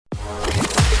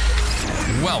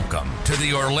Welcome to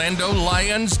the Orlando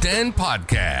Lions Den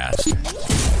Podcast,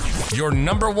 your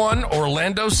number one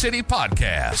Orlando City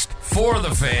podcast for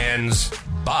the fans,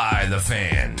 by the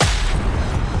fans.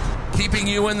 Keeping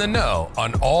you in the know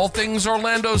on all things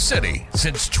Orlando City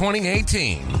since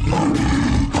 2018.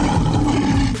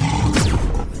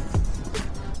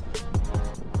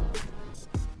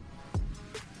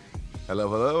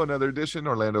 Hello. Another edition,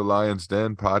 Orlando Lions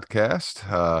Den podcast.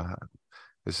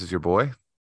 This is your boy,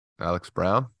 Alex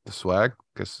Brown, the swag.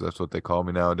 Guess that's what they call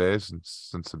me nowadays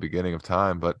since the beginning of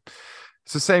time. But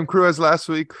it's the same crew as last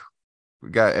week.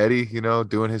 We got Eddie,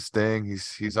 doing his thing.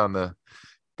 He's on the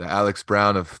Alex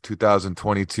Brown of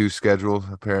 2022 schedule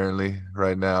apparently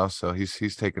right now. So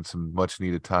he's taking some much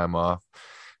needed time off.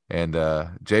 And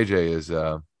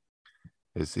JJ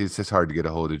it's just hard to get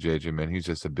a hold of JJ, man. He's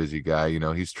just a busy guy.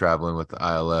 He's traveling with the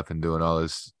ILF and doing all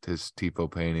his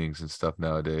TIFO paintings and stuff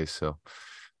nowadays. So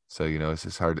it's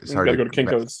just hard. It's hard to go to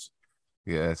Kinko's.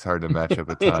 Yeah, it's hard to match up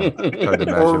a time.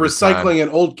 Or recycling an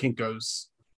old Kinko's.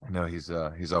 No, he's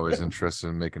always interested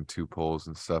in making two polls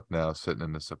and stuff now, sitting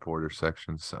in the supporter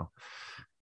section. So,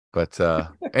 but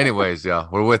anyways, yeah,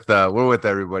 we're with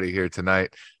everybody here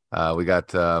tonight. We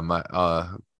got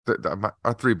our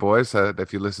three boys.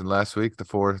 If you listened last week, the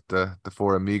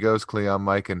four amigos, Cleon,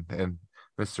 Mike, and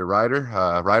Mr.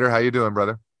 Ryder. Ryder, how you doing,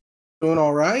 brother? Doing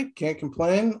all right. Can't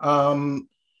complain.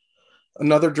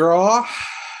 Another draw.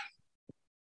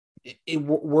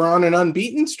 We're on an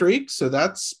unbeaten streak, so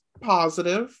that's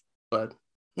positive. But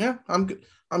yeah, I'm good.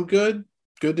 I'm good.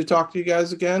 Good to talk to you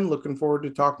guys again. Looking forward to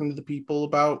talking to the people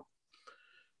about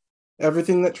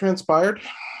everything that transpired.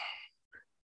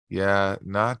 Yeah,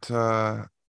 not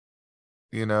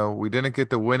we didn't get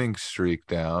the winning streak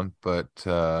down, but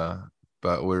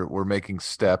we're making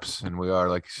steps, and we are,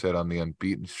 like you said, on the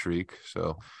unbeaten streak.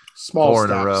 So four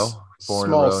in a row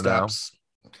steps.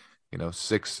 Now.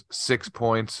 6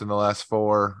 points in the last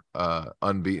four,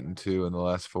 unbeaten 2 in the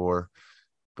last 4,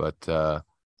 but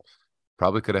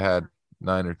probably could have had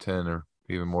 9 or 10 or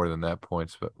even more than that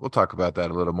points. But we'll talk about that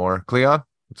a little more. Cleon,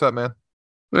 what's up, man?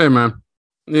 Hey, man.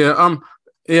 Yeah,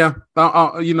 yeah.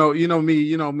 You know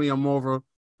me. I'm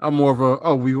more of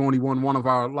a we've only won one of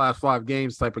our last 5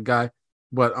 games type of guy.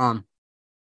 But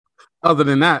other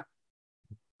than that,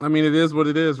 I mean, it is what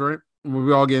it is, right?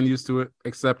 We're all getting used to it,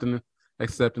 accepting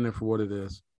it for what it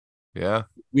is. Yeah,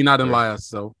 we're not in liars,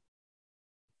 so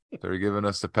they're giving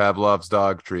us the Pavlov's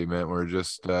dog treatment. We're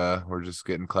just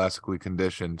getting classically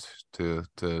conditioned to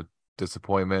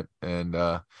disappointment and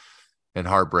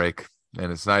heartbreak.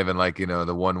 And it's not even like the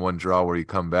 1-1 draw where you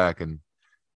come back and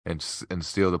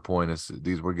steal the point. It's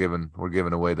these we're giving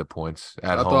away the points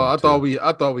at home. I thought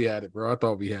we had it, bro. I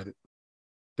thought we had it.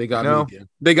 They got me again.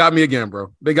 They got me again,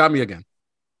 bro. They got me again.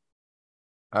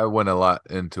 I went a lot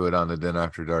into it on the Den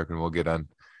After Dark, and we'll get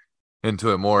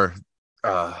into it more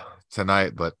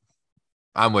tonight. But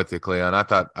I'm with you, Cleon. I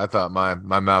thought my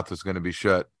mouth was going to be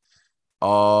shut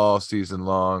all season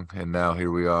long, and now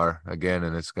here we are again,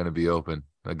 and it's going to be open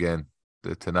again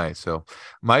tonight. So,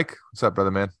 Mike, what's up, brother,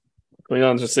 man?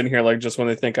 Cleon's just sitting here like, just when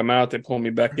they think I'm out, they pull me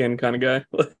back in, kind of guy.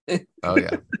 Oh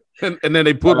yeah, and then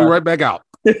they put me right back out.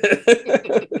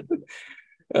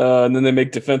 And then they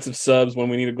make defensive subs when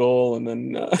we need a goal, and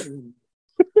then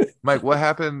Mike, what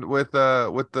happened with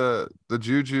the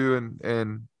Juju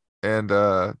and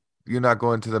you not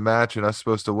going to the match and us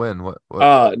supposed to win? What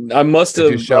I must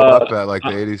have show up at like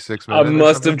the 86th minute. I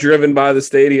must have driven by the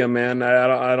stadium, man.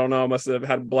 I don't know. I must have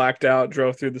had blacked out,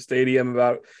 drove through the stadium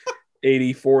about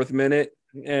 84th minute,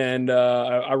 and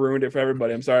I ruined it for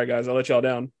everybody. I'm sorry, guys. I let y'all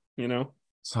down.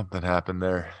 Something happened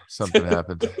there. Something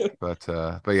happened. But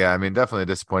yeah, I mean, definitely a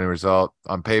disappointing result.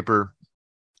 On paper,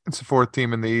 it's the 4th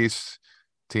team in the East,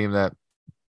 team that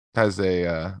has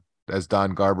as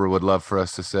Don Garber would love for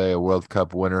us to say, a World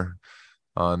Cup winner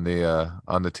on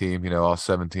the team. All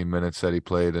 17 minutes that he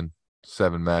played in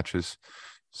 7 matches.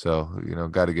 So,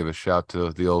 got to give a shout to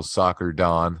the old soccer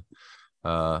Don,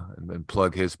 and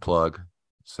plug his plug.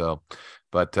 So,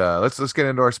 but let's get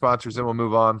into our sponsors and we'll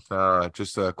move on.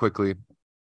 Just quickly.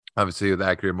 Obviously, with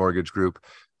Accurate Mortgage Group,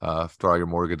 for all your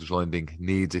mortgage lending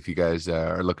needs. If you guys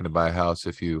are looking to buy a house,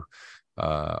 if you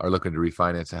are looking to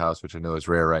refinance a house, which I know is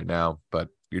rare right now, but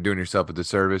you're doing yourself a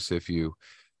disservice if you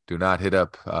do not hit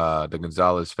up the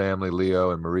Gonzalez family,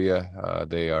 Leo and Maria.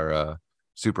 They are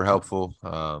super helpful,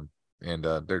 and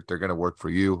they're going to work for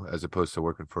you as opposed to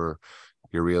working for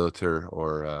your realtor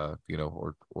or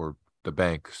the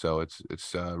bank. So it's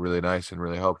really nice and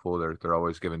really helpful. They're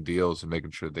always giving deals and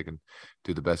making sure they can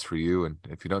do the best for you. And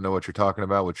if you don't know what you're talking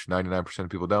about, which 99% of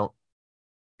people don't,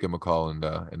 give them a call and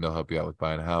they'll help you out with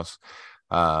buying a house.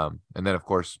 And then of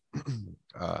course,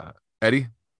 Eddie,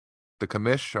 the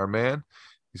commish, our man.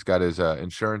 He's got his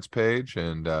insurance page,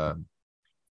 and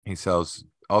he sells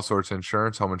all sorts of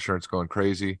insurance, home insurance going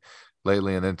crazy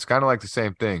lately. And it's kind of like the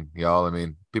same thing, y'all. I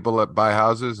mean, people that buy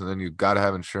houses and then you got to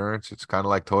have insurance. It's kind of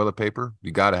like toilet paper.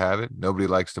 You got to have it. Nobody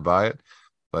likes to buy it,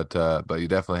 but you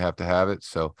definitely have to have it.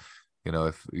 So,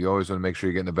 if you always want to make sure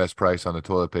you're getting the best price on the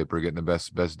toilet paper, getting the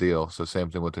best deal. So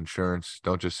same thing with insurance.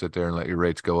 Don't just sit there and let your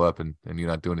rates go up and you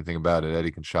not do anything about it.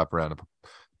 Eddie can shop around a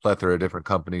plethora of different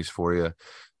companies for you.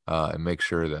 And make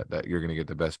sure that you're going to get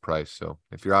the best price. So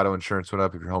if your auto insurance went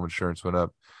up, if your home insurance went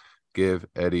up, give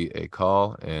Eddie a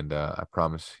call, and I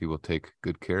promise he will take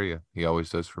good care of you. He always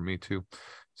does for me too.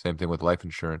 Same thing with life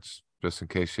insurance. Just in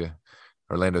case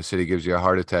Orlando City gives you a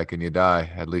heart attack and you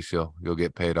die, at least you'll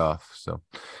get paid off. So,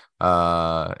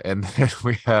 and then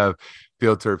we have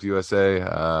Field Turf USA,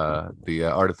 the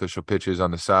artificial pitches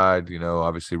on the side.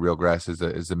 Obviously real grass is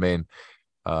the main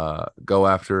go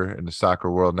after in the soccer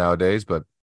world nowadays, but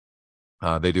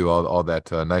they do all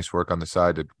that nice work on the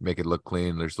side to make it look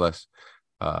clean. There's less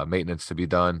maintenance to be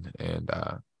done, and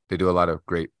they do a lot of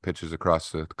great pitches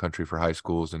across the country for high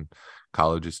schools and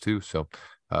colleges too. So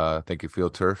thank you,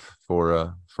 Field Turf,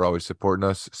 for always supporting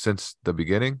us since the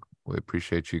beginning. We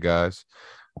appreciate you guys.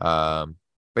 But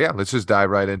yeah, let's just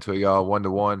dive right into it, y'all.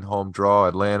 1-1 home draw,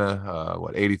 Atlanta.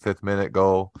 85th minute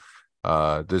goal.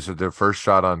 This is their first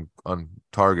shot on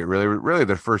target. Really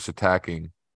their first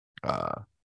attacking of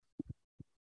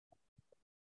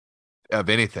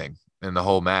anything in the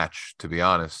whole match, to be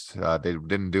honest. They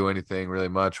didn't do anything really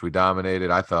much. We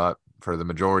dominated, I thought, for the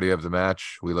majority of the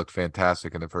match. We looked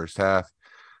fantastic in the first half.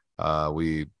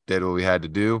 We did what we had to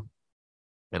do,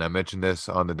 and I mentioned this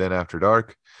on the Den After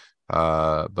Dark,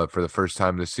 but for the first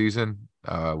time this season,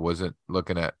 wasn't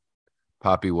looking at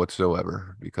Poppy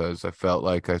whatsoever, because I felt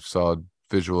like I saw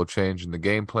visual change in the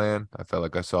game plan. I felt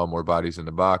like I saw more bodies in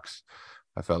the box.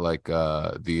 I felt like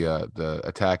the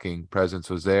attacking presence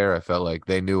was there. I felt like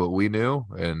they knew what we knew,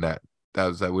 and that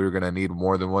was that we were going to need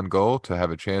more than one goal to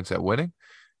have a chance at winning.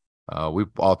 We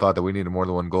all thought that we needed more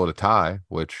than one goal to tie,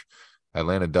 which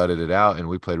Atlanta dudded it out, and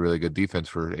we played really good defense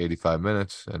for 85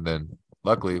 minutes. And then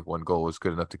luckily one goal was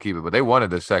good enough to keep it, but they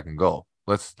wanted the second goal.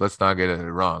 Let's not get it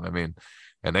wrong. I mean,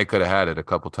 and they could have had it a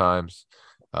couple times.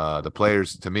 The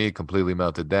players, to me, completely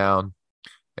melted down,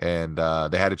 and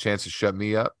they had a chance to shut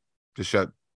me up, to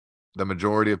shut the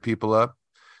majority of people up.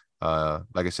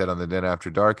 Like I said on the Den After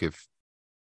Dark, if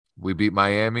we beat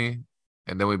Miami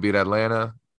and then we beat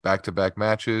Atlanta, back-to-back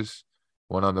matches,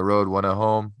 one on the road, one at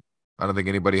home, I don't think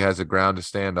anybody has a ground to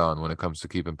stand on when it comes to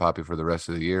keeping Poppy for the rest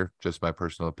of the year. Just my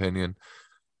personal opinion.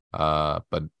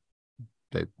 But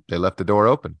they left the door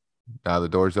open. Now the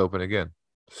door's open again.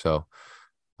 So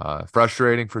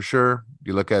frustrating for sure.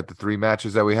 You look at the three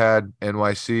matches that we had: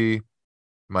 NYC,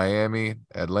 Miami,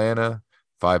 Atlanta,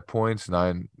 5 points,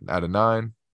 9 out of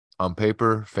 9 on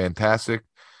paper, fantastic.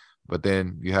 But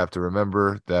then you have to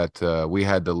remember that we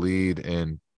had the lead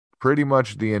in pretty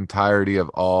much the entirety of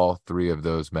all three of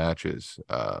those matches.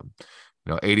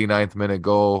 89th minute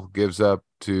goal gives up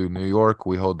to New York.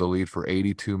 We hold the lead for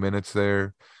 82 minutes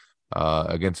there.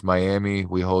 Against Miami,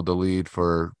 we hold the lead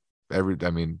for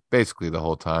basically the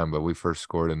whole time, but we first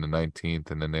scored in the 19th,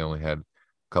 and then they only had a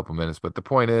couple minutes. But the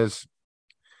point is,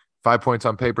 5 points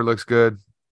on paper looks good,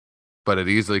 but it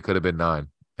easily could have been 9.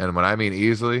 And when I mean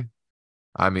easily,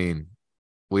 I mean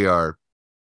we are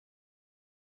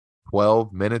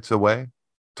 12 minutes away,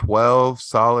 12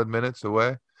 solid minutes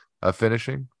away of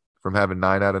finishing from having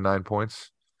 9 out of 9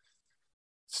 points.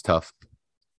 It's tough.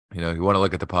 You want to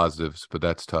look at the positives, but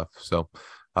that's tough. So,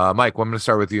 Mike, I'm going to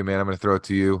start with you, man. I'm going to throw it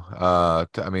to you. Are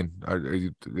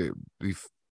you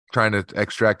trying to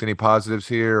extract any positives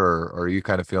here, or are you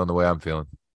kind of feeling the way I'm feeling?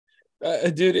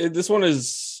 Dude, this one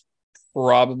is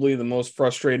probably the most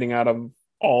frustrating out of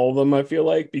all of them, I feel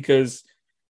like, because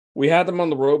we had them on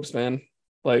the ropes, man.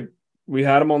 Like, we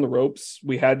had them on the ropes.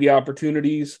 We had the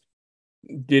opportunities,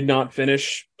 did not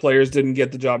finish. Players didn't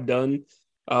get the job done.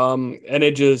 And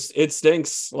it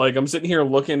stinks. Like, I'm sitting here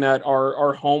looking at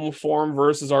our home form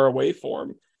versus our away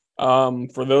form.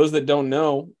 For those that don't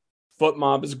know,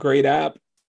 FootMob is a great app,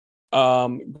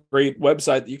 great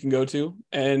website that you can go to,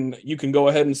 and you can go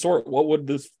ahead and sort what would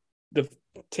the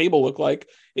table look like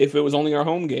if it was only our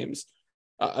home games.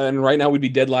 And right now we'd be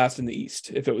dead last in the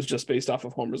East if it was just based off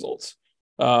of home results.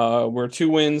 We're 2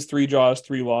 wins, 3 draws,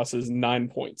 3 losses, 9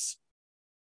 points.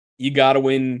 You gotta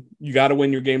win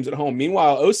your games at home.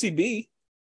 Meanwhile, OCB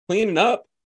cleaning up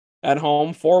at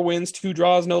home, 4 wins, 2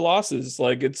 draws, no losses.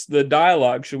 Like, it's the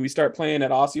dialogue. Should we start playing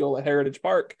at Osceola Heritage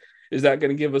Park? Is that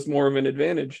going to give us more of an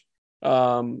advantage?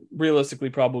 Realistically,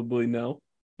 probably no.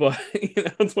 But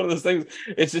it's one of those things.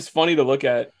 It's just funny to look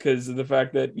at because of the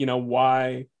fact that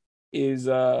why is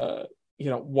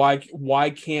why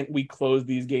can't we close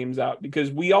these games out? Because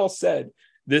we all said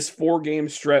this 4-game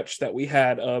stretch that we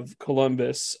had of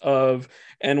Columbus, of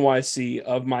NYC,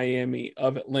 of Miami,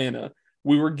 of Atlanta,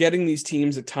 we were getting these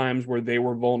teams at times where they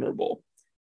were vulnerable.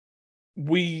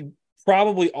 We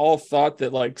probably all thought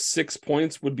that like 6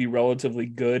 points would be relatively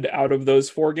good out of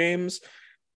those 4 games.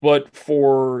 But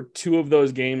for 2 of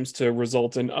those games to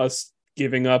result in us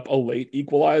giving up a late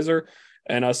equalizer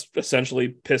and us essentially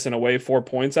pissing away 4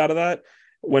 points out of that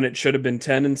when it should have been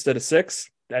 10 instead of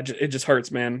 6, it just hurts,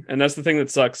 man. And that's the thing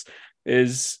that sucks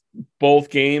is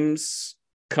both games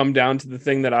come down to the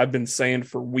thing that I've been saying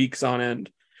for weeks on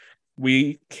end.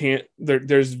 We can't,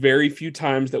 there's very few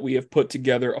times that we have put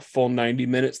together a full 90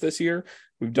 minutes this year.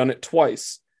 We've done it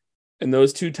twice. And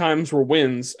those 2 times were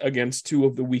wins against 2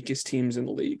 of the weakest teams in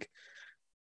the league.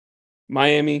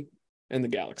 Miami and the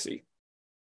Galaxy.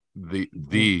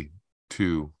 The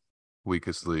 2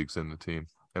 weakest leagues in the team,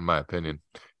 in my opinion.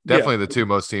 Definitely the 2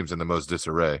 most teams in the most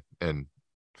disarray. And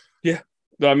yeah.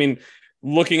 I mean,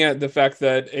 looking at the fact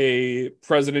that a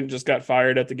president just got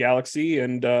fired at the Galaxy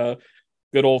and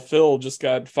good old Phil just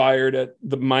got fired at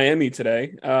the Miami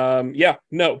today.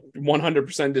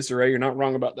 100% disarray. You're not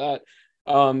wrong about that.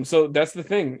 So that's the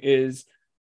thing is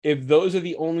if those are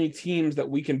the only teams that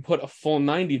we can put a full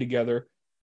 90 together,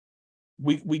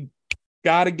 we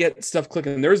got to get stuff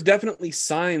clicking. There's definitely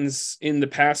signs in the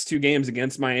past 2 games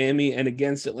against Miami and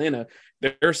against Atlanta.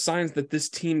 There are signs that this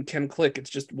team can click. It's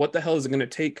just what the hell is it going to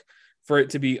take for it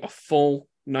to be a full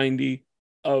 90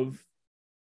 of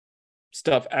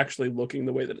stuff actually looking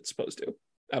the way that it's supposed to?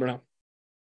 I don't know.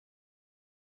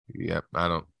 Yeah, I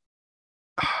don't.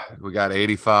 We got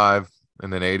 85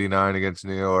 and then 89 against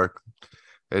New York.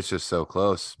 It's just so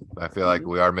close. I feel like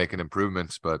we are making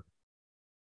improvements, but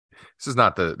this is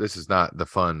not the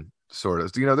fun sort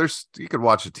of. You could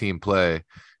watch a team play,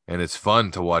 and it's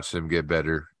fun to watch them get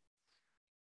better.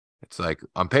 It's like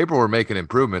on paper we're making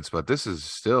improvements, but this is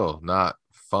still not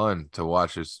fun to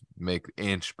watch us make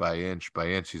inch by inch by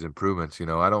inch these improvements.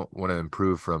 I don't want to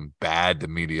improve from bad to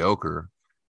mediocre,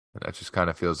 and that just kind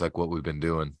of feels like what we've been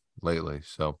doing lately.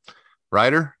 So,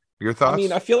 Ryder, your thoughts? I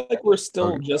mean, I feel like we're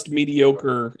still just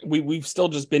mediocre. We've still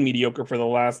just been mediocre for the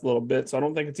last little bit. So I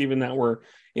don't think it's even that we're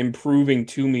improving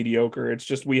to mediocre. It's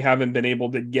just we haven't been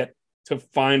able to get to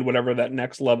find whatever that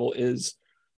next level is.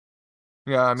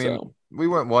 Yeah, I mean, we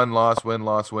went 1 loss, win,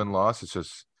 loss, win, loss. It's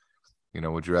just,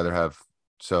 would you rather have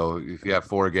 – so if you have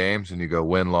 4 games and you go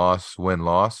win, loss,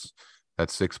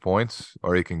 that's 6 points.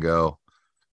 Or you can go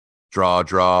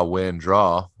draw, win,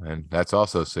 draw, and that's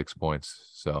also 6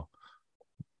 points. So –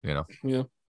 yeah,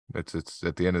 it's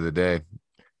at the end of the day,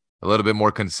 a little bit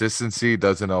more consistency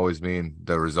doesn't always mean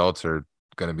the results are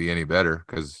going to be any better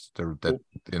because at the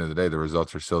end of the day, the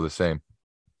results are still the same.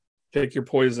 Pick your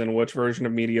poison. Which version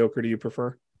of mediocre do you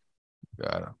prefer?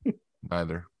 I don't.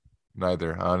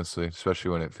 Neither, honestly, especially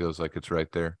when it feels like it's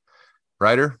right there.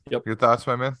 Ryder, Your thoughts,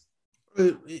 my man?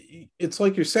 It's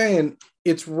like you're saying,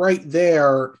 it's right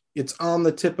there. It's on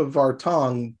the tip of our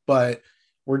tongue, but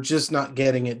we're just not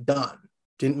getting it done.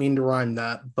 Didn't mean to rhyme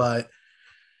that, but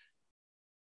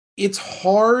it's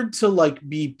hard to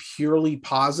be purely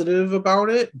positive about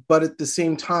it. But at the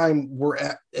same time, we're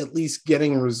at least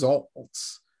getting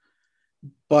results.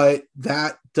 But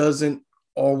that doesn't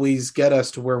always get us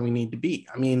to where we need to be.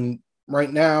 I mean,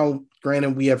 right now,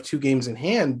 granted, we have 2 games in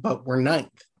hand, but we're 9th.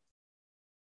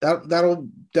 That'll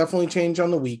definitely change on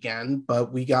the weekend,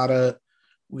 but we gotta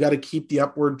keep the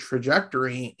upward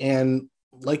trajectory. And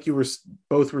like you were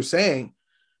both were saying,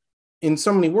 in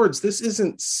so many words, this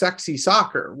isn't sexy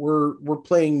soccer. We're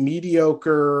playing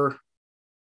mediocre.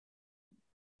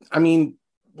 I mean,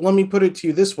 let me put it to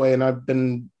you this way, and I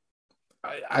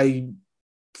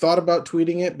thought about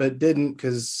tweeting it, but didn't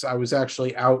because I was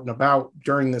actually out and about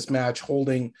during this match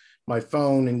holding my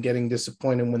phone and getting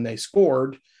disappointed when they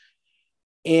scored.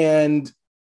 And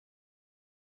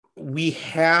we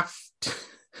had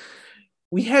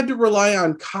to rely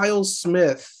on Kyle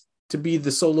Smith to be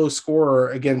the solo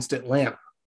scorer against Atlanta.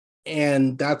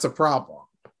 And that's a problem.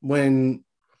 When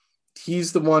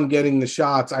he's the one getting the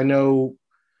shots, I know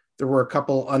there were a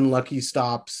couple unlucky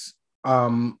stops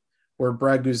where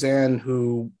Brad Guzan,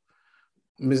 who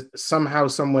somehow,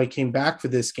 some way came back for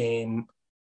this game,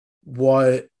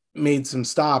 made some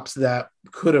stops that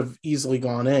could have easily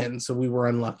gone in. So we were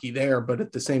unlucky there. But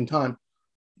at the same time,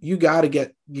 you got to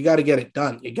get it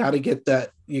done. You got to get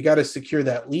that. You got to secure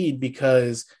that lead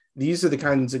because these are the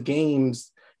kinds of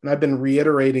games, and I've been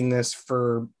reiterating this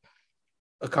for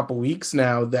a couple weeks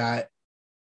now, that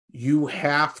you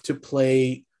have to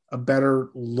play a better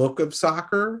look of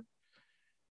soccer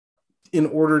in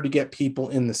order to get people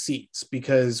in the seats,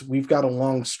 because we've got a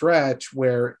long stretch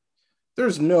where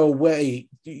there's no way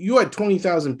you had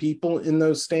 20,000 people in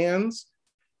those stands.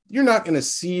 You're not going to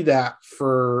see that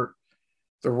for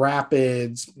the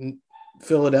Rapids,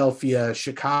 Philadelphia,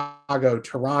 Chicago,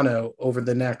 Toronto over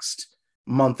the next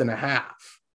month and a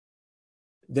half.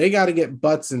 They got to get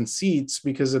butts in seats,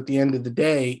 because at the end of the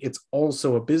day, it's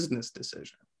also a business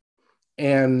decision.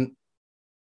 And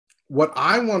what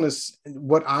I want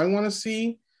to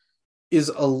see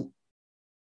is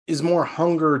more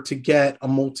hunger to get a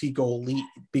multi-goal lead,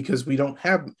 because we don't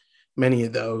have many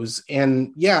of those.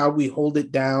 And yeah, we hold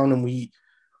it down, and we've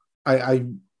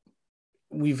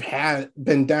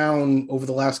been down over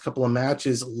the last couple of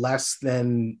matches less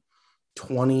than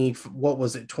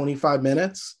 25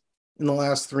 minutes in the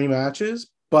last 3 matches,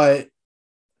 but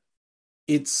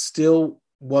it still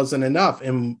wasn't enough.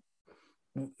 And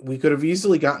we could have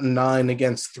easily gotten 9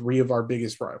 against 3 of our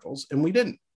biggest rivals, and we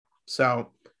didn't.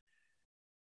 So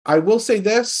I will say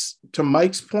this, to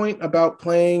Mike's point about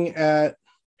playing at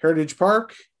Heritage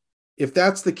Park, if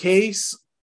that's the case,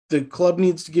 the club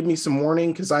needs to give me some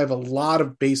warning, because I have a lot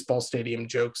of baseball stadium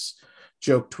joke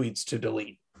tweets to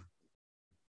delete.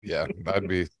 Yeah,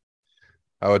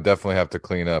 I would definitely have to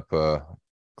clean up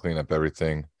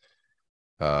everything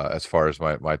as far as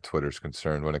my Twitter's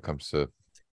concerned when it comes to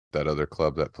that other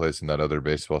club that plays in that other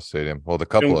baseball stadium. Well, the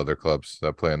couple other clubs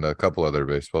that play in a couple other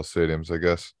baseball stadiums, I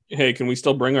guess. Hey, can we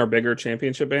still bring our bigger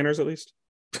championship banners at least?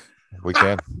 We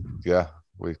can. Yeah,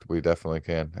 we definitely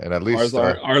can. And at least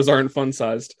ours aren't fun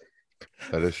sized.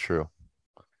 That is true.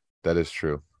 That is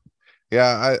true.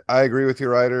 Yeah, I agree with you,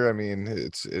 Ryder. I mean,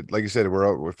 it's like you said,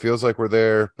 it feels like we're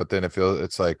there, but then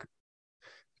it's like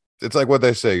what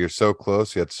they say, you're so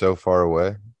close yet so far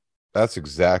away. That's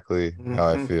exactly how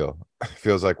I feel. It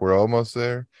feels like we're almost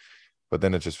there, but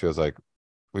then it just feels like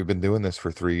we've been doing this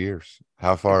for 3 years.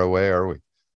 How far away are we?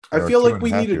 I feel like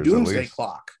we need a doomsday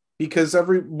clock, because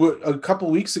a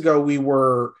couple weeks ago we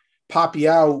were poppy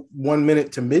out 1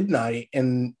 minute to midnight,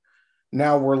 and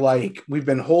now we've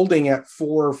been holding at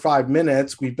 4 or 5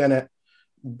 minutes. We've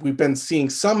been seeing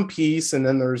some peace, and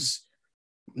then there's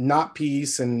not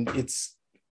peace, and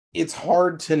it's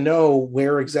hard to know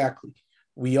where exactly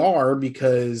we are,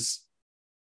 because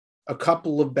a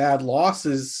couple of bad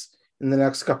losses in the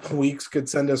next couple of weeks could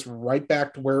send us right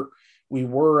back to where we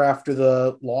were after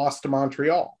the loss to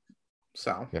Montreal.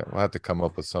 So yeah, we'll have to come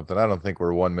up with something. I don't think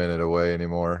we're 1 minute away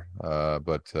anymore,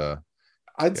 but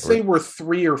I'd say we're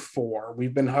 3 or 4.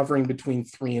 We've been hovering between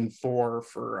 3 and 4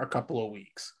 for a couple of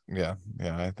weeks. Yeah,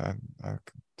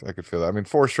 I could feel that. I mean,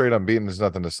 4 straight unbeaten is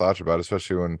nothing to slouch about,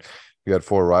 especially when we had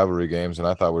 4 rivalry games, and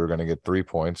I thought we were going to get 3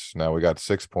 points. Now we got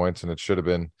 6 points, and it should have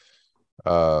been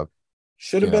at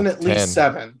 10, least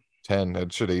 7. 10.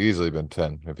 It should have easily been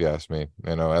 10, if you ask me.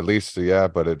 At least, yeah,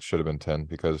 but it should have been 10,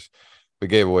 because we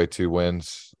gave away 2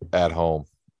 wins at home.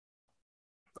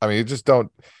 I mean, you just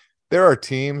don't. There are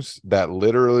teams that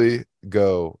literally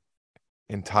go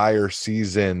entire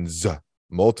seasons,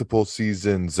 multiple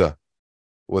seasons,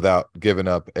 without giving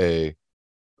up a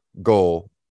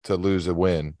goal to lose a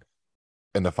win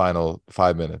in the final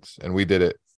 5 minutes. And we did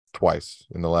it twice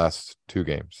in the last 2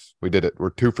 games. We did it. We're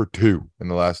 2 for 2 in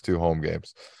the last 2 home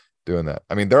games doing that.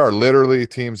 I mean, there are literally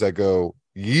teams that go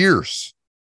years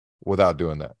without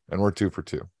doing that, and we're 2 for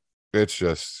 2. It's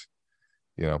just,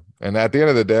 and at the end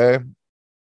of the day,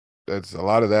 it's a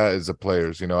lot of that is the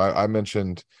players. I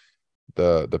mentioned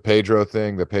the Pedro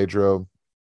thing.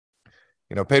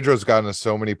 Pedro's gotten us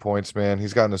so many points, man.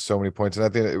 He's gotten us so many points. And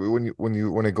at the end,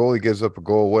 when a goalie gives up a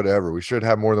goal, whatever, we should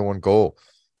have more than 1 goal.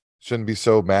 Shouldn't be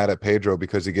so mad at Pedro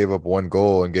because he gave up 1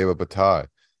 goal and gave up a tie.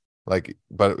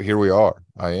 But here we are.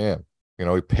 I am.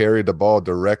 He parried the ball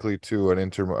directly to an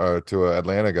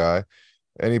Atlanta guy,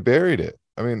 and he buried it.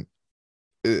 I mean,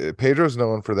 Pedro's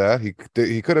known for that. He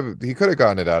could have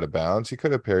gotten it out of bounds. He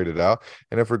could have parried it out.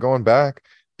 And if we're going back,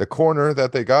 the corner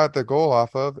that they got the goal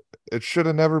off of, it should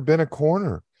have never been a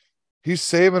corner. He's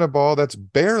saving a ball that's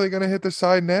barely going to hit the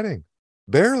side netting.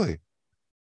 Barely.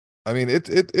 I mean,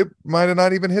 it might have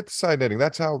not even hit the side netting.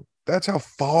 That's how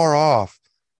far off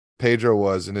Pedro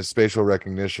was in his spatial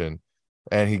recognition.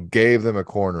 And he gave them a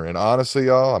corner. And honestly,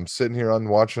 y'all, I'm sitting here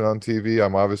watching on TV.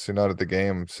 I'm obviously not at the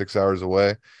game. I'm 6 hours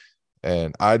away.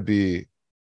 And I'd be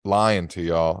lying to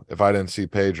y'all if I didn't see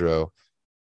Pedro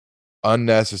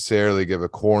unnecessarily give a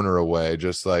corner away,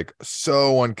 just like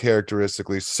so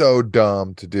uncharacteristically, so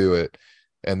dumb to do it,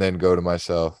 and then go to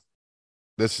myself,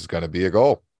 this is going to be a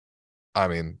goal. I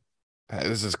mean,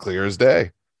 this is clear as day.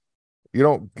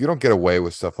 You don't get away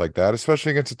with stuff like that,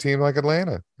 especially against a team like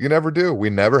Atlanta. You never do. We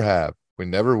never have. We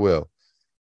never will.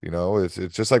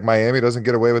 It's just like Miami doesn't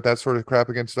get away with that sort of crap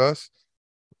against us.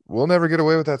 We'll never get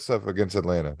away with that stuff against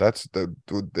Atlanta.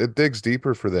 It digs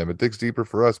deeper for them. It digs deeper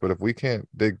for us. But if we can't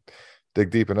dig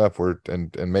deep enough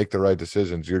and make the right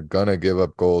decisions, you're gonna give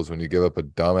up goals when you give up a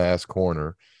dumbass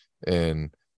corner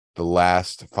in the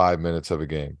last 5 minutes of a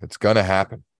game. It's gonna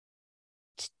happen.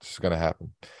 It's just gonna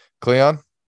happen. Cleon,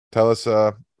 tell us.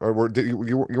 You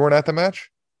weren't at the match?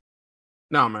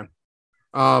 No, man.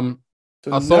 So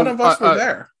none of us were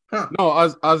there. Huh. No,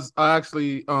 I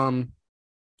actually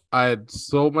I had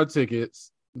sold my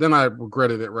tickets. Then I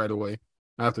regretted it right away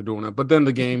after doing it. But then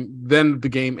the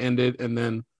game ended, and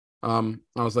then I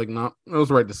was like, no, it was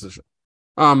the right decision.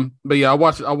 But yeah, I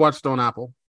watched on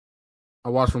Apple. I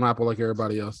watched from Apple like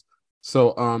everybody else.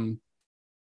 So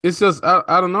it's just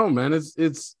I don't know, man.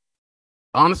 It's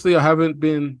honestly, I haven't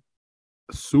been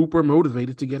super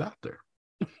motivated to get out there.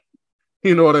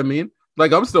 You know what I mean?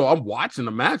 Like I'm watching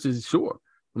the matches, sure.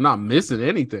 I'm not missing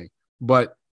anything,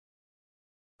 but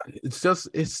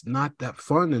it's not that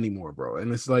fun anymore, bro.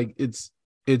 And it's like it's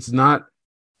not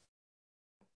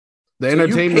the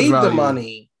entertainment you paid value. The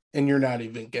money and you're not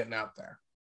even getting out there.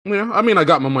 Yeah, I mean, I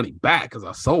got my money back because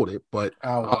I sold it, but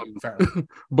fair.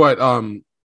 But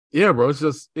yeah, bro,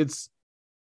 it's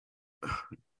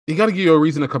you got to give you a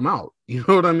reason to come out. You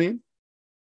know what I mean?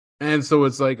 And so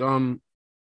it's like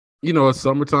it's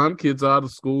summertime, kids out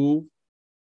of school.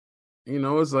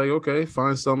 It's like, okay,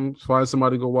 find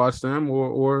somebody to go watch them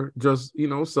or just,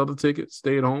 sell the ticket,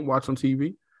 stay at home, watch on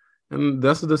TV. And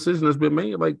that's the decision that's been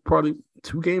made, like probably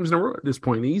 2 games in a row at this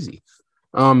point, easy.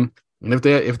 And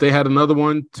if they had another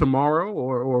one tomorrow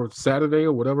or Saturday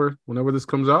or whatever, whenever this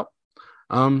comes out,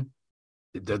 the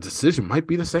decision might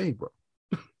be the same, bro.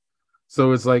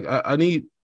 So it's like, something's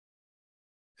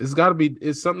got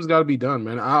to be done,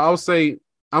 man. I'll say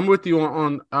I'm with you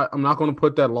on I'm not going to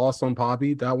put that loss on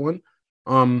Poppy, that one.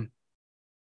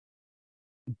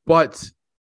 But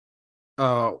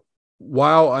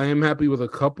while I am happy with a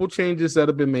couple changes that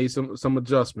have been made, some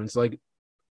adjustments, like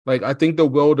I think the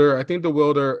Wilder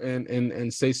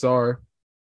and Cesar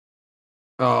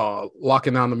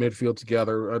locking down the midfield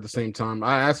together at the same time.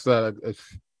 I asked that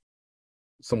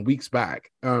some weeks back,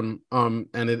 and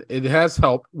it has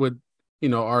helped with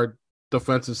our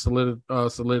defensive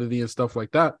solidity and stuff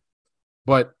like that.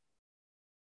 But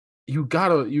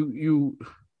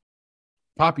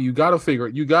Poppy, you gotta figure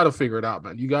it out,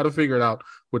 man. You gotta figure it out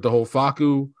with the whole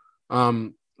Facu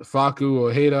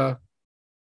Ojeda.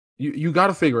 You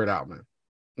gotta figure it out, man.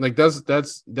 Like that's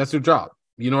your job.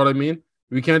 You know what I mean?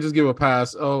 We can't just give a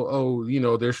pass.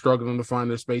 They're struggling to find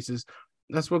their spaces.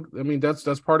 That's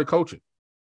part of coaching.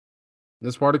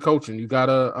 That's part of coaching. You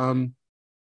gotta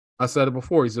I said it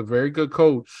before, he's a very good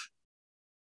coach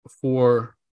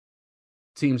for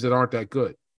teams that aren't that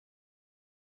good.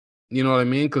 You know what I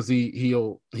mean? Because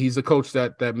he's a coach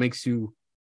that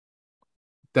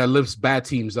lifts bad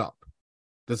teams up.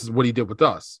 This is what he did with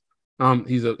us.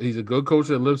 He's a good coach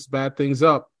that lifts bad things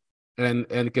up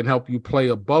and can help you play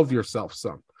above yourself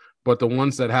some. But the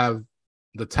ones that have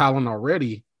the talent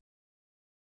already,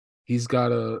 he's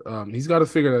gotta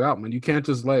figure that out, man. You can't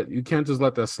just let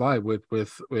that slide with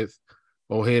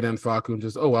Ojeda and Facu and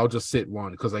just, I'll just sit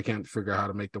one because I can't figure out how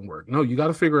to make them work. No, you got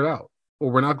to figure it out,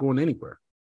 or we're not going anywhere.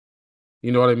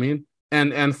 You know what I mean?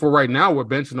 And for right now, we're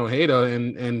benching Ojeda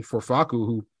and for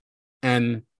Facu,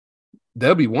 and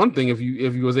that'll be one thing if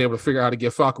you was able to figure out how to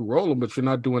get Facu rolling, but you're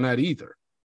not doing that either.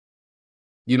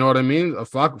 You know what I mean?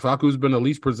 Facu's been the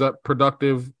least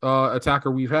productive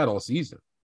attacker we've had all season.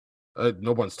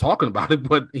 No one's talking about it,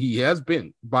 but he has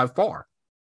been by far.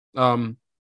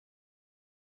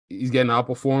 He's getting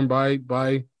outperformed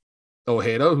by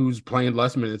Ojeda, who's playing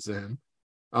less minutes than him.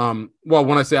 Well,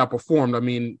 when I say outperformed, I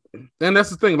mean, and that's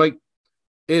the thing. Like,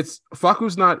 it's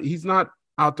Facu's not. He's not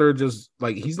out there just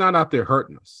like he's not out there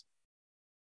hurting us,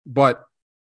 but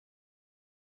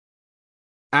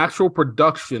actual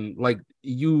production, like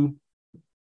you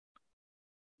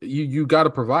got to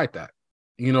provide that.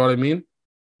 You know what I mean?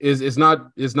 It's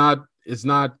not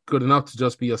good enough to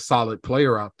just be a solid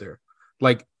player out there.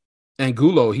 Like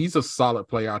Angulo, he's a solid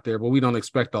player out there, but we don't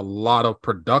expect a lot of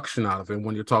production out of him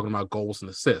when you're talking about goals and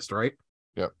assists, right?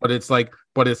 Yeah. But it's like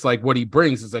what he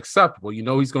brings is acceptable. You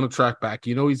know, he's going to track back.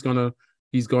 You know, he's going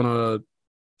to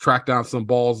track down some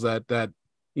balls that a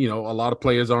lot of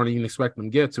players aren't even expecting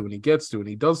him to get to, and he gets to, and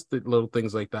he does little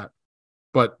things like that.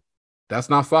 But that's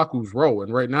not Facu's role.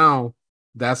 And right now,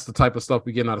 that's the type of stuff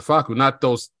we get out of Facu. Not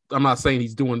those. I'm not saying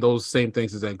he's doing those same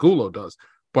things as Angulo does,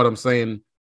 but I'm saying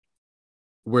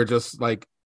we're just like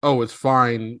oh, it's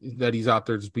fine that he's out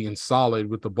there just being solid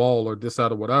with the ball or this,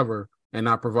 that, or whatever, and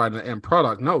not providing an end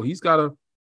product. No, he's got to,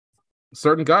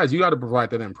 certain guys, you got to provide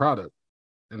that end product.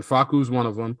 And Facu's one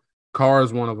of them. Carr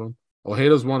is one of them.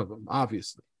 Ojeda's one of them,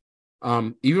 obviously.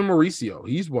 Even Mauricio,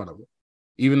 he's one of them.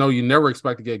 Even though you never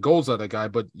expect to get goals out of that guy,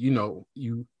 but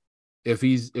if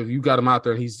you got him out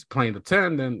there and he's playing the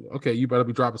 10, then okay, you better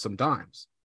be dropping some dimes.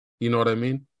 You know what I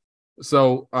mean?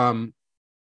 So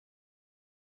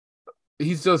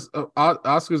he's just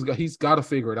he's got to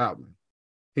figure it out, man.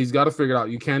 He's got to figure it out.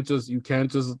 You can't just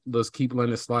keep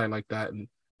letting it slide like that. And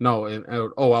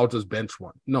I'll just bench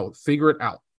one. No, figure it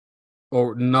out.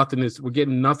 Or we're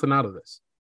getting nothing out of this.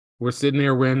 We're sitting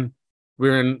there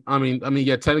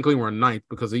technically we're in ninth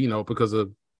because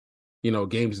of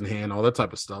games in hand, all that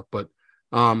type of stuff. But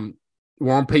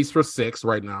we're on pace for 6th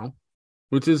right now,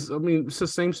 which is, it's the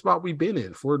same spot we've been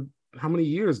in for how many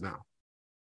years now?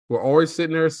 We're always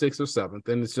sitting there at 6th or 7th,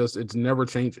 and it's never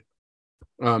changing.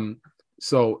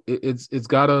 So it's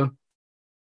gotta.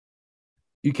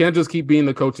 You can't just keep being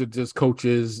the coach that just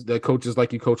coaches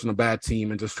like you coaching a bad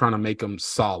team and just trying to make them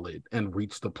solid and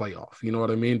reach the playoff. You know what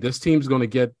I mean? This team's going to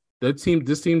get to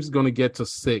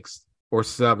 6th or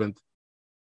 7th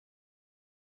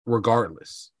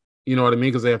regardless. You know what I mean?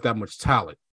 Because they have that much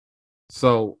talent.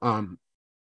 So,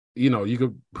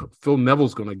 Phil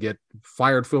Neville's going to get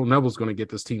fired. Phil Neville's going to get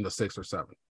this team to 6th or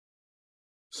 7th.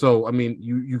 So,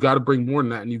 you got to bring more than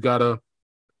that, and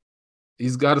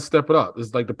he's got to step it up.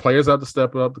 It's like the players have to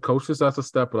step it up. The coaches have to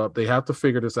step it up. They have to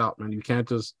figure this out, man. You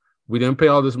can't we didn't pay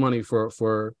all this money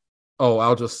for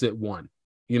I'll just sit one.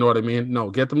 You know what I mean? No,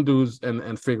 get them dudes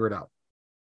and figure it out.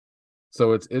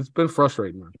 So it's been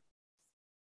frustrating, man.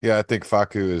 Yeah, I think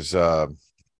Facu is I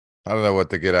don't know what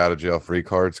the get out of jail free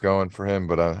card's going for him,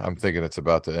 but I'm thinking it's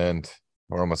about to end.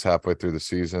 We're almost halfway through the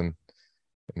season,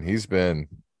 and he's been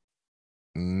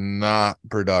not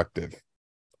productive.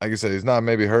 Like I said, he's not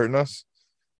maybe hurting us,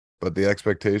 but the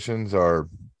expectations are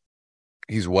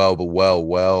he's well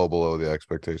below the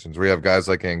expectations. We have guys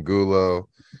like Angulo,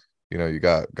 you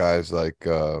got guys like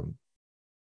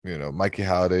Mikey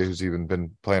Halliday, who's even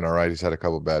been playing all right. He's had a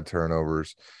couple bad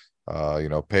turnovers.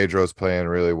 Pedro's playing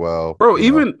really well. Bro,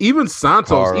 even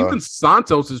Santos,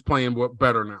 Santos is playing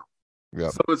better now. Yeah.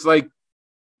 So it's like,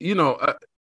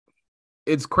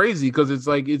 it's crazy because it's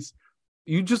like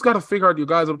you just got to figure out your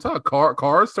guys up top.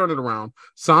 Carr is turning it around.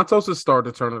 Santos is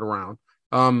starting to turn it around.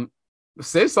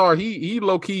 Cesar, he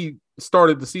low key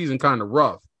started the season kind of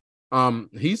rough.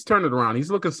 He's turned it around.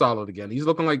 He's looking solid again. He's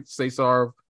looking like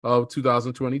Cesar of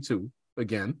 2022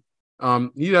 again.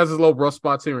 He has his little rough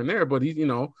spots here and there, but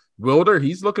Wilder,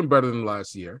 he's looking better than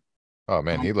last year. Oh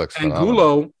man, he looks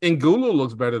phenomenal. Angulo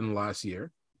looks better than last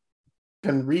year.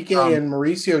 Enrique and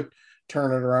Mauricio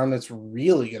turn it around. That's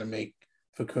really going to make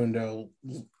Facundo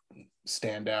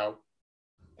stand out.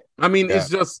 It's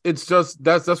just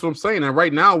that's what I'm saying. And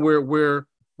right now we're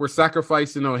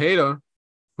sacrificing Ojeda,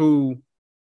 who,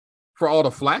 for all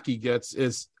the flack he gets,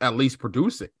 is at least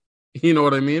producing. You know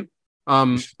what I mean?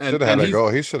 Should have had a goal.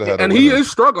 He should have had. And he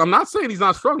is struggling. I'm not saying he's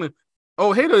not struggling.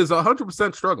 Ojeda is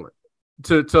 100% struggling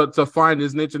to find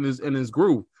his niche and his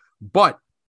groove, but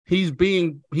he's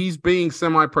being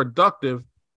semi-productive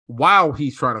while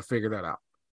he's trying to figure that out.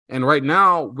 And right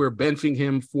now we're benching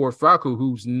him for Facu,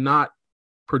 who's not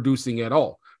producing at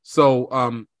all.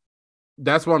 So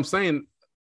that's what I'm saying.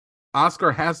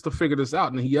 Oscar has to figure this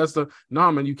out, and he has to.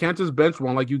 No, man, you can't just bench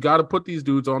one. Like, you got to put these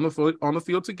dudes on the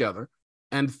field together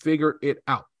and figure it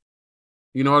out.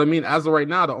 You know what I mean? As of right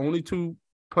now, the only two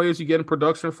players you getting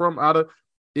production from out of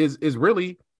is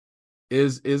really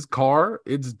Carr,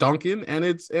 it's Duncan, and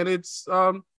it's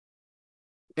Ojeda.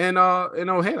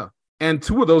 And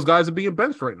two of those guys are being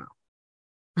benched right now.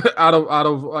 out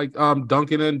of like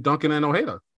Duncan and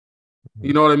Ojeda.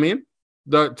 You know what I mean?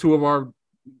 The two of our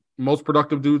most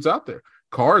productive dudes out there.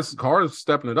 Carr is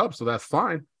stepping it up, so that's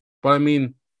fine. But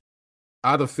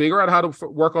either figure out how to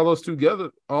work all those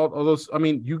together. All those.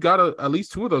 You gotta, at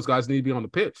least two of those guys need to be on the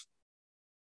pitch.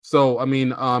 So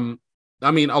along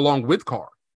with Carr.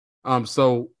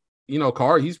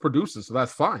 Carr, he's producing, so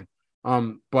that's fine.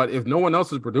 But if no one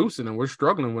else is producing and we're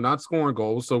struggling, we're not scoring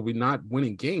goals, so we're not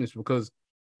winning games because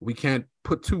we can't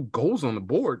put two goals on the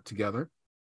board together,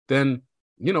 then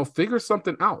figure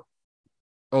something out.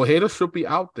 Ojeda should be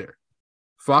out there.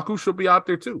 Facu should be out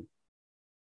there too.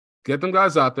 Get them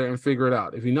guys out there and figure it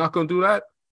out. If you're not going to do that,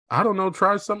 I don't know.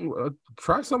 Try something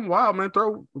wild, man.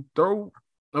 Throw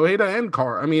Ojeda and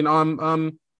Carr.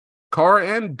 Carr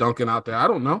and Duncan out there. I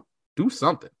don't know. Do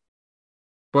something.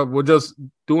 But we're just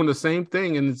doing the same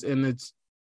thing, and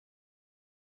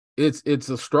it's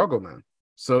a struggle, man.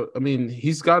 So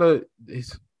he's got to.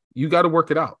 You got to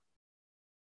work it out.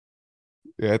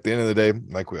 Yeah, at the end of the day,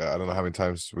 like I don't know how many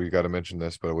times we got to mention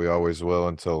this, but we always will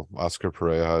until Oscar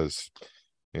Pareja is,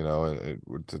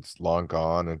 it's long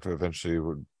gone, and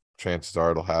eventually, chances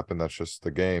are it'll happen. That's just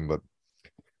the game. But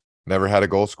never had a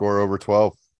goal scorer over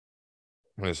 12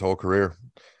 in his whole career,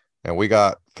 and we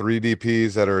got 3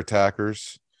 DPs that are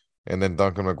attackers, and then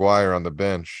Duncan McGuire on the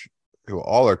bench, who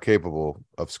all are capable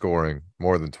of scoring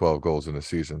more than 12 goals in a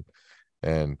season.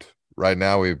 And right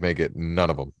now, we may get none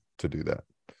of them to do that.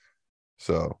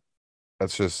 So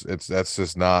that's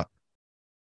just not,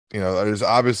 there's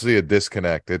obviously a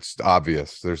disconnect. It's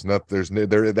obvious.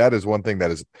 That is one thing that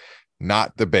is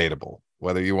not debatable.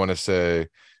 Whether you want to say,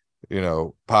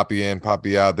 Poppy in,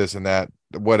 Poppy out, this and that,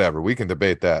 whatever, we can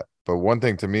debate that. But one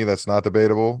thing to me that's not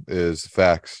debatable is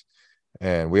facts.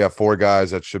 And we have 4 guys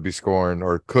that should be scoring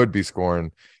or could be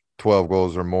scoring 12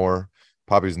 goals or more.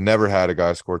 Poppy's never had a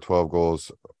guy score 12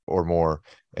 goals or more,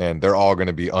 and they're all going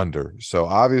to be under. So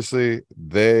obviously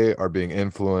they are being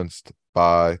influenced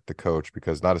by the coach,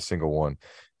 because not a single one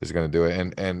is going to do it.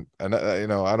 And I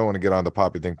don't want to get on the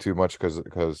Poppy thing too much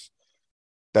because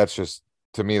that's just,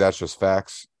 to me, that's just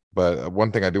facts. But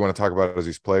one thing I do want to talk about is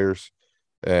these players,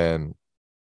 and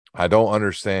I don't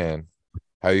understand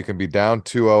how you can be down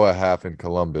 2-0 at half in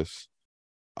Columbus.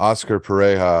 Oscar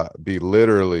Pareja be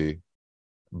literally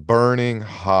burning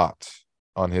hot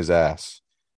on his ass.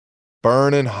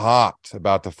 Burning hot,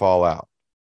 about to fall out.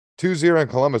 2-0 in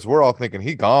Columbus, we're all thinking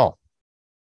he gone.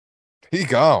 He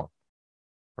gone,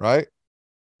 right?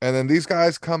 And then these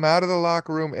guys come out of the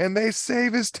locker room and they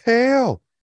save his tail.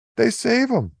 They save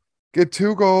him. Get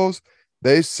 2 goals.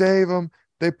 They save him.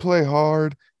 They play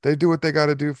hard. They do what they got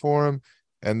to do for him.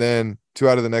 And then 2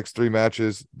 out of the next 3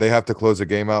 matches, they have to close the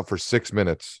game out for 6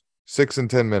 minutes, 6 and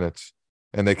 10 minutes,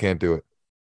 and they can't do it.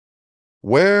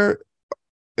 Where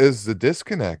is the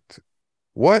disconnect?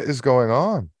 What is going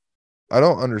on? I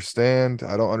don't understand.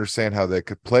 I don't understand how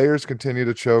players continue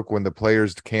to choke when the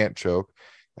players can't choke,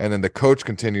 and then the coach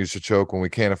continues to choke when we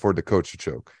can't afford the coach to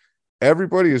choke.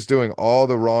 Everybody is doing all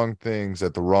the wrong things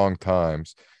at the wrong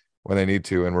times when they need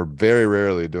to, and we're very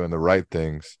rarely doing the right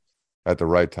things at the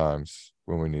right times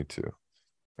when we need to.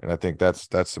 And I think that's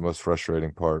the most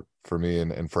frustrating part for me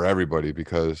and for everybody,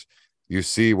 because you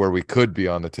see where we could be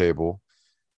on the table,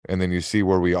 and then you see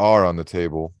where we are on the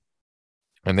table.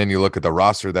 And then you look at the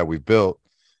roster that we've built,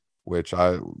 which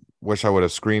I wish I would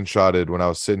have screenshotted when I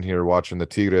was sitting here watching the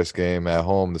Tigres game at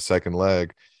home, the second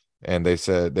leg. And they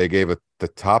said they gave the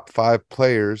top 5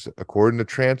 players, according to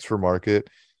Transfer Market,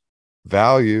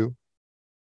 value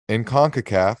in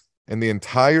CONCACAF, in the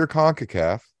entire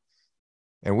CONCACAF.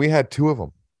 And we had 2 of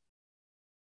them.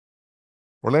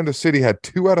 Orlando City had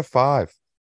 2 out of 5.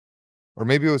 Or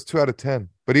maybe it was 2 out of 10.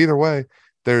 But either way,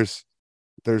 there's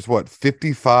what,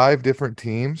 55 different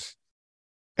teams,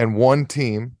 and one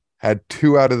team had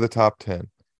 2 out of the top 10. And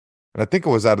I think it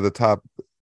was out of the top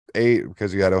 8,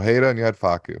 because you had Ojeda and you had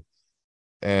Facu.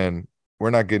 And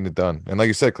we're not getting it done. And like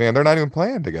you said, Cleon, they're not even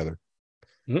playing together.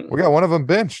 We got one of them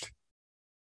benched.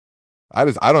 I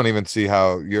don't even see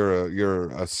how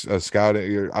you're a scout.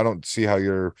 I don't see how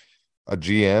you're a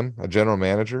GM, a general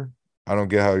manager. I don't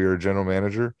get how you're a general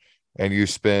manager and you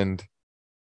spend,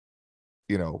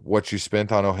 what you spent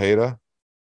on Ojeda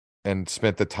and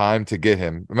spent the time to get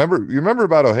him. You remember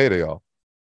about Ojeda, y'all?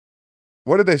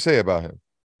 What did they say about him?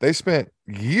 They spent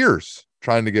years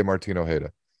trying to get Martin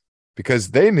Ojeda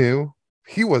because they knew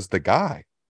he was the guy.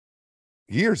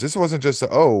 Years. This wasn't just,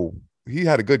 he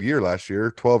had a good year last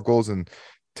year, 12 goals and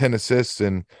 10 assists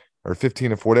or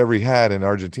 15 of whatever he had in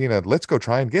Argentina. Let's go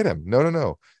try and get him.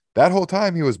 No. That whole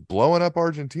time he was blowing up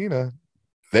Argentina.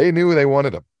 They knew they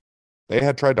wanted him. They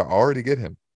had tried to already get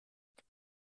him.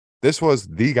 This was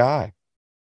the guy.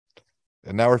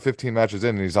 And now we're 15 matches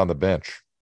in and he's on the bench.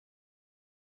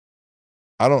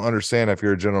 I don't understand, if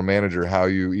you're a general manager, how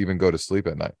you even go to sleep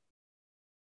at night,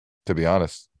 to be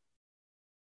honest.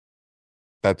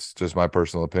 That's just my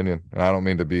personal opinion. And I don't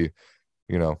mean to be,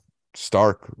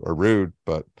 stark or rude,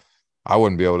 but I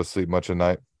wouldn't be able to sleep much at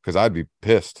night because I'd be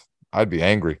pissed. I'd be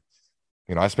angry.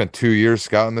 I spent 2 years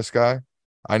scouting this guy.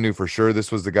 I knew for sure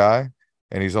this was the guy,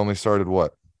 and he's only started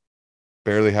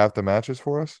barely half the matches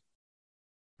for us.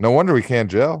 No wonder we can't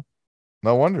gel.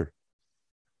 No wonder.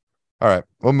 All right,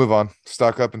 we'll move on.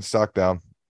 Stock up and stock down.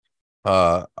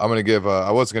 I'm gonna give.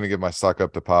 I was gonna give my stock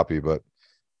up to Poppy, but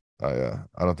I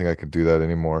don't think I can do that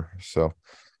anymore. So,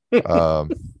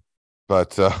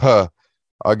 but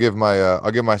I'll give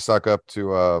my stock up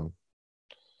to.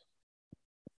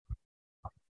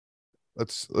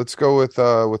 Let's go with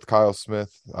Kyle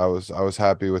Smith. I was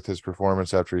happy with his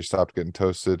performance after he stopped getting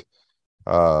toasted.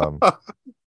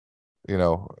 you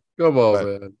know, Come on,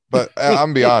 man. but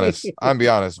I'm be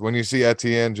honest. When you see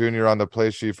Etienne Jr. on the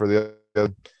play sheet for the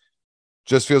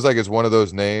just feels like it's one of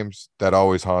those names that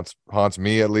always haunts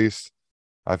me, at least.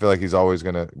 I feel like he's always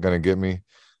gonna get me,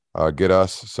 get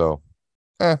us. So,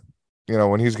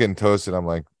 when he's getting toasted, I'm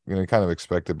like, you kind of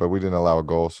expect it, but we didn't allow a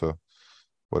goal, so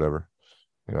whatever,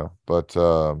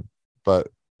 But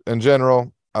in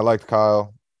general, I liked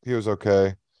Kyle. He was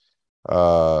okay.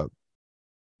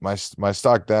 My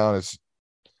stock down is,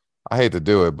 I hate to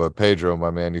do it, but Pedro,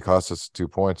 my man, you cost us 2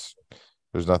 points.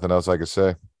 There's nothing else I could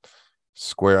say.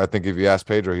 Square. I think if you ask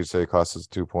Pedro, he'd say it cost us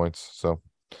 2 points. So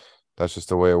that's just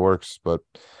the way it works. But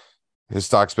his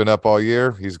stock's been up all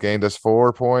year. He's gained us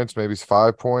 4 points, maybe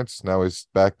 5 points. Now he's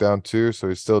back down 2, so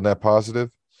he's still net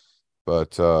positive.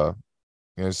 But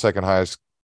he's second highest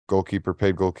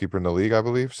paid goalkeeper in the league, I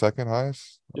believe. Second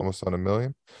highest, almost on $1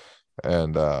 million.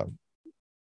 And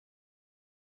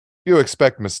you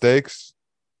expect mistakes,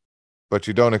 but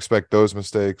you don't expect those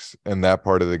mistakes in that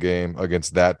part of the game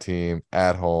against that team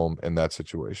at home in that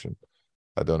situation.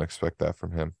 I don't expect that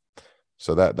from him.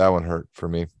 So that one hurt for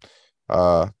me.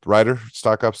 Ryder,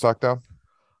 stock up, stock down?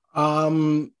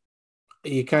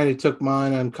 You kind of took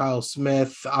mine on Kyle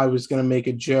Smith. I was going to make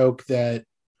a joke that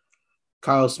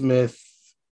Kyle Smith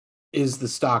is the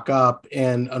stock up,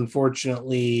 and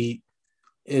unfortunately,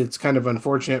 it's kind of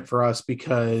unfortunate for us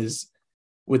because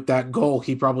with that goal,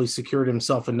 he probably secured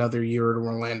himself another year at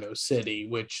Orlando City,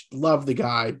 which love the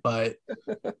guy, but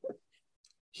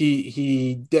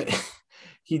he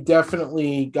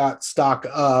definitely got stock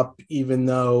up, even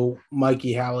though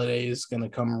Mikey Halliday is going to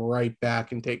come right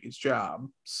back and take his job.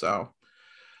 So,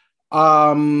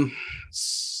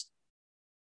 stock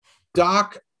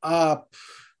up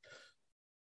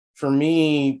for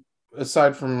me,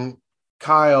 aside from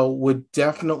Kyle, would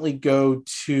definitely go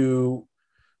to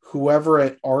whoever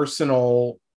at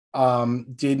Arsenal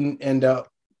didn't end up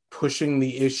pushing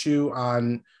the issue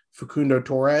on Facundo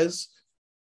Torres,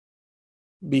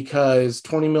 because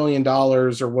 $20 million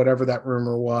or whatever that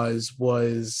rumor was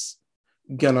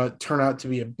gonna turn out to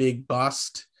be a big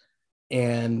bust.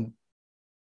 And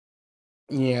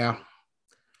yeah,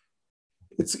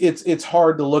 it's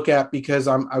hard to look at, because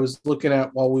I was looking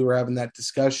at, while we were having that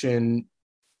discussion,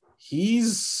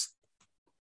 he's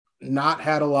not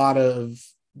had a lot of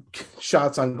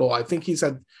shots on goal. I think he's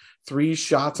had 3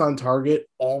 shots on target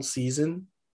all season,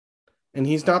 and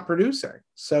he's not producing.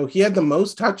 So he had the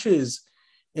most touches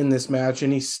in this match,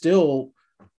 and he still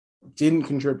didn't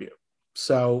contribute.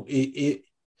 So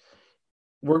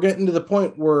we're getting to the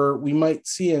point where we might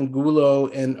see Angulo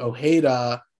and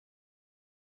Ojeda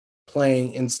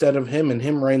playing instead of him, and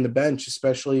him running the bench,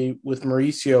 especially with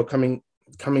Mauricio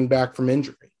coming back from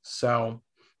injury. So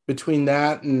between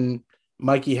that and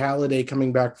Mikey Halliday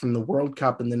coming back from the World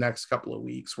Cup in the next couple of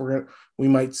weeks, we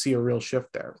might see a real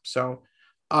shift there. So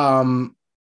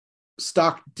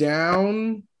stock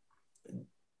down,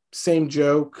 same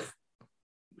joke.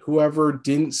 Whoever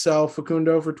didn't sell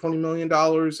Facundo for $20 million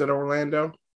at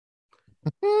Orlando.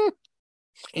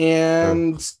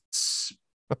 And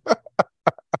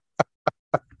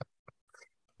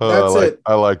that's it.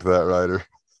 I liked that, Ryder.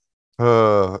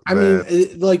 I mean,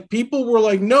 people were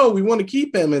like, no, we want to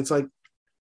keep him. It's like,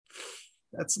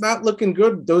 that's not looking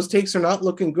good. Those takes are not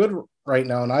looking good right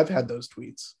now. And I've had those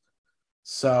tweets.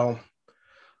 So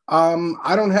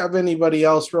I don't have anybody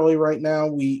else really right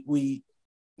now.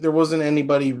 There wasn't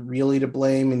anybody really to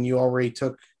blame, and you already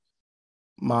took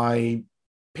my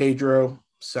Pedro.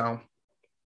 So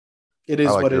it is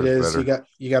what it is. Better.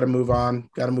 You got to move on,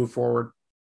 got to move forward.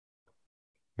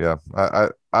 Yeah,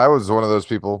 I was one of those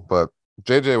people, but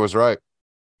JJ was right.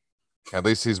 At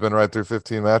least he's been right through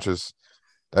 15 matches.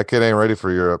 That kid ain't ready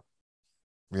for Europe.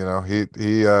 He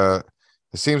it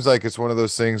seems like it's one of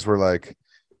those things where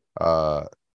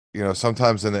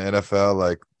sometimes in the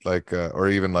NFL, or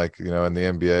even in the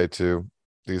NBA too,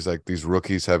 these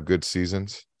rookies have good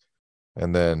seasons,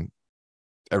 and then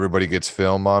everybody gets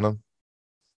film on them,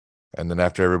 and then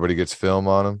after everybody gets film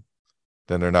on them,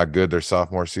 then they're not good their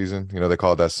sophomore season. They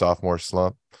call it that sophomore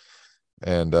slump,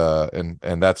 and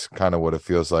that's kind of what it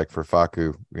feels like for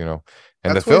Facu.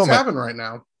 And that's the film what's happening right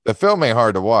now. The film ain't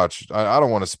hard to watch. I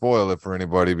don't want to spoil it for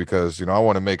anybody, because I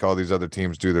want to make all these other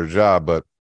teams do their job, but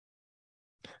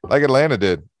like Atlanta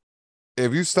did,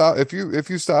 if you stop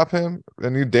him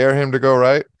and you dare him to go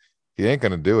right, he ain't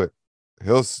gonna do it.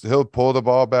 He'll pull the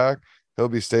ball back. He'll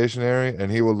be stationary,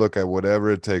 and he will look at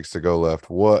whatever it takes to go left,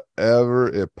 whatever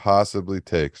it possibly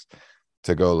takes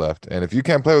to go left. And if you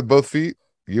can't play with both feet,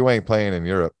 you ain't playing in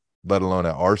Europe, let alone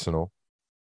at Arsenal.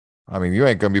 I mean, you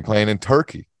ain't gonna be playing in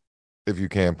Turkey if you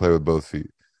can't play with both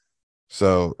feet.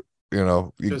 So you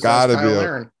know, you Just got ask to be Kyle a,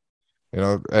 Aaron. you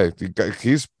know, hey,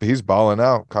 he's balling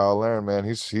out. Kyle Larin, man,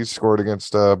 he's scored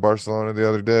against Barcelona the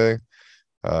other day.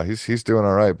 He's doing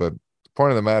all right. But the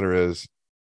point of the matter is,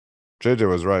 JJ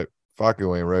was right.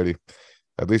 Facu ain't ready.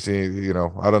 At least he, you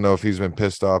know, I don't know if he's been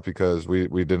pissed off because we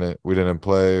didn't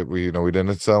play, we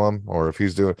didn't sell him, or if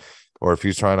he's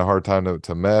trying a hard time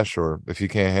to mesh, or if he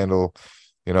can't handle,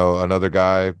 you know, another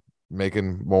guy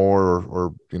making more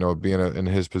or you know, being in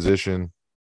his position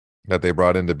that they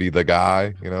brought in to be the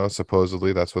guy, you know,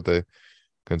 supposedly that's what they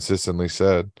consistently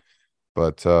said.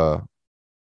 But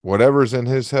whatever's in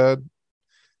his head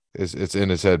it's in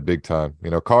his head big time. You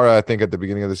know, Kara, I think at the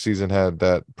beginning of the season had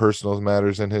that personal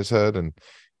matters in his head, and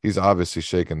he's obviously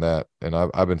shaken that. And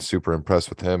I've been super impressed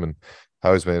with him and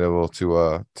how he's been able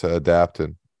to adapt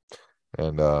and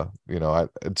you know,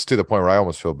 it's to the point where I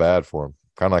almost feel bad for him,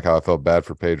 kind of like how I felt bad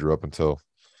for Pedro up until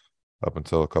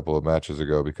a couple of matches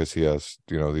ago, because he has,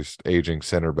 you know, these aging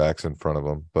center backs in front of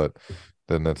him. But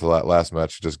then the last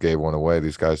match, he just gave one away.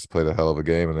 These guys played a hell of a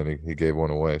game, and then he gave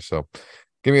one away. So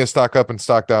give me a stock up and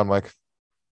stock down, Mike.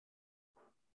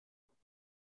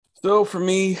 So for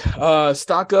me,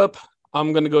 stock up,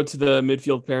 I'm going to go to the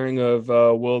midfield pairing of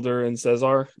Wilder and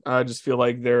Cesar. I just feel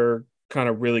like they're kind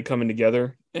of really coming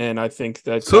together. And I think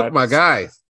took my guy.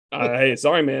 Hey,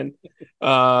 sorry, man.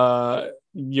 I'll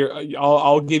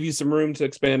give you some room to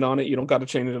expand on it. You don't got to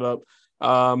change it up.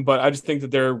 But I just think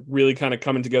that they're really kind of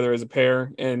coming together as a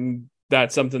pair, and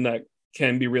that's something that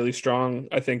can be really strong.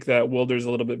 I think that Wilder's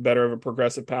a little bit better of a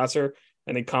progressive passer,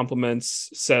 and he complements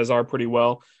Cesar pretty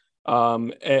well.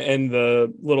 And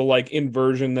the little like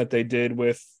inversion that they did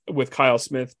with Kyle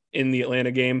Smith in the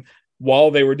Atlanta game,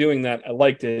 while they were doing that, I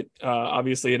liked it.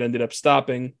 Obviously, it ended up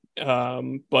stopping.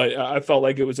 But I felt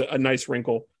like it was a nice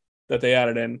wrinkle that they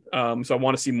added in. So I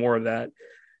want to see more of that.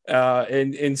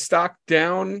 And stock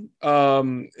down.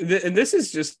 And this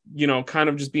is just, you know, kind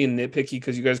of just being nitpicky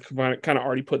because you guys kind of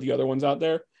already put the other ones out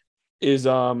there. Is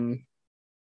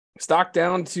stock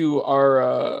down to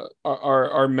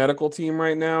our medical team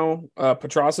right now.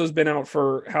 Petrasso's been out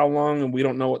for how long, and we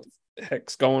don't know what the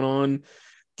heck's going on.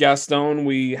 Gaston,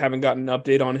 we haven't gotten an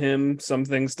update on him. Some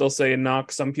things still say a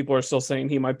knock. Some people are still saying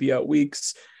he might be out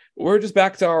weeks. We're just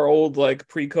back to our old like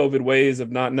pre-COVID ways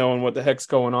of not knowing what the heck's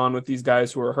going on with these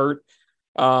guys who are hurt.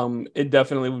 It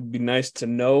definitely would be nice to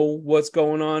know what's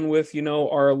going on with, you know,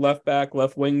 our left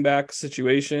wing back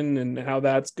situation and how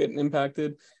that's getting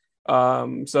impacted.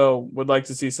 So would like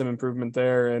to see some improvement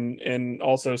there, and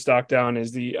also stock down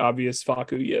is the obvious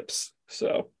Facu Yips.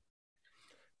 So,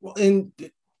 well, and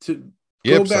to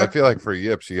Yips, I feel like for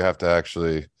Yips, you have to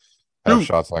actually have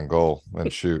shots on goal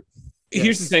and shoot.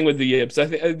 Here's the thing with the Yips. I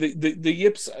think the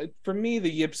Yips, for me, the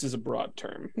Yips is a broad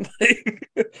term.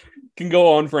 Can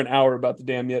go on for an hour about the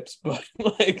damn Yips, but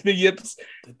like the Yips,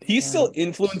 he still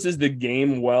influences the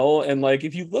game well. And like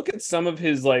if you look at some of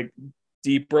his like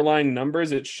deeper line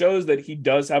numbers, it shows that he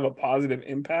does have a positive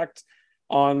impact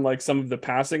on like some of the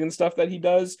passing and stuff that he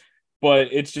does. But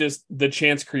it's just the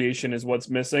chance creation is what's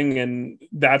missing. And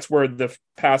that's where the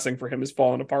passing for him is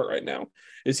falling apart right now,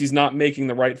 is he's not making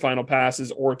the right final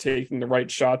passes or taking the right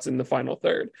shots in the final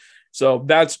third. So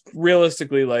that's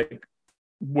realistically like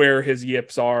where his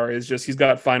yips are, is just he's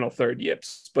got final third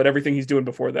yips, but everything he's doing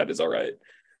before that is all right.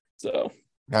 So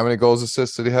how many goals,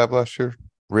 assists did he have last year?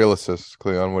 Real assists,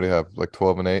 Cleon, what do you have? Like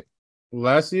 12 and 8?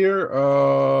 Last year,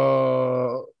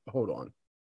 hold on.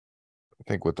 I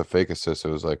think with the fake assists, it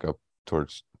was like up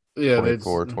towards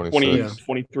 24, 26.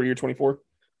 23 or 24.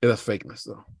 Yeah, that's fakeness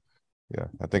though. Yeah,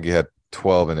 I think he had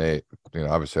 12 and 8. You know,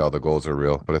 obviously all the goals are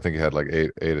real, but I think he had like eight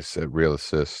real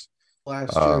assists.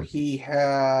 Last year he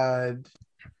had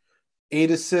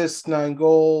 8 assists, 9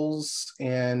 goals,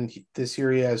 and this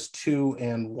year he has 2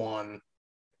 and 1.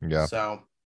 Yeah. So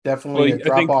definitely a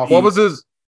drop off. What was his?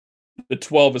 The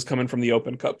 12 is coming from the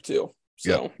Open Cup too.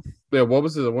 So yeah, what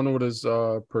was it? I wonder what his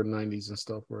per 90s and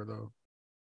stuff were though.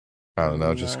 I don't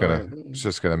know. It's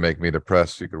just gonna make me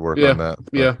depressed. You could work on that.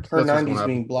 Yeah, her 90s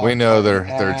being blocked. We know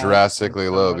they're drastically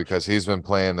low because he's been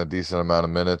playing a decent amount of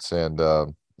minutes, and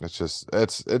it just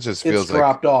feels like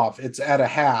dropped off. It's at a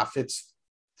half. It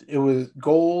was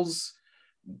goals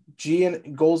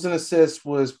and assists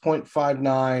was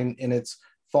 0.59, and it's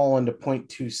fallen to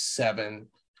 0.27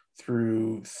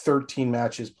 through 13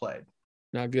 matches played.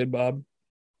 Not good, Bob.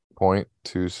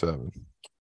 0.27.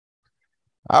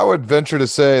 I would venture to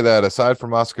say that aside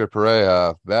from Oscar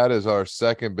Pereira, that is our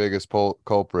second biggest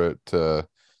culprit to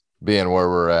being where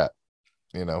we're at.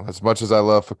 You know, as much as I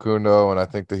love Facundo and I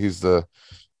think that he's the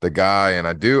guy, and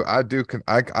I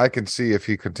can see if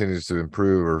he continues to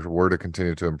improve or were to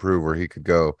continue to improve, where he could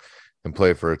go and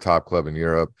play for a top club in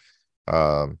Europe.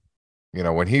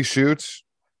 when he shoots,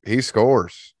 he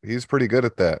scores. He's pretty good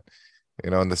at that.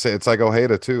 And it's like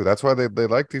Ojeda too. That's why they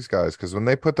like these guys, because when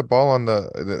they put the ball on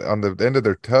the end of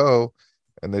their toe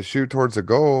and they shoot towards the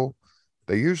goal,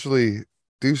 they usually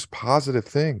do positive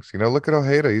things. Look at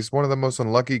Ojeda. He's one of the most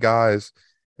unlucky guys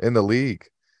in the league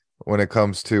when it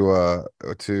comes to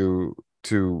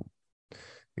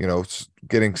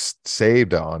getting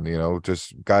saved on.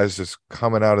 Just guys just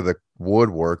coming out of the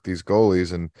woodwork, these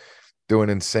goalies, and doing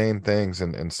insane things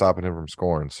and stopping him from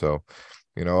scoring. So,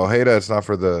 Ojeda, it's not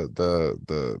for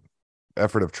the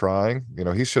effort of trying.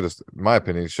 He should have, in my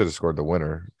opinion, he should have scored the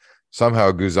winner.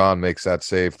 Somehow Guzan makes that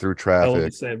save through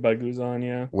traffic. Saved by Guzan,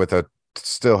 yeah. With a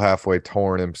still halfway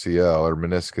torn MCL or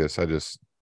meniscus.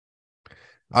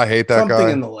 I hate that Something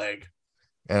guy. in the leg.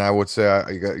 And I would say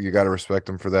you got to respect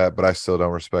him for that, but I still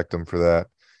don't respect him for that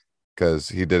because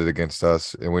he did it against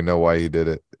us, and we know why he did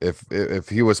it. If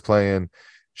he was playing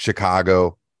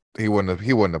Chicago, he wouldn't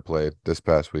have played this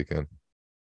past weekend.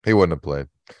 He wouldn't have played.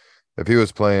 If he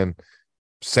was playing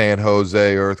San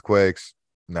Jose Earthquakes,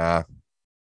 no,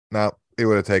 he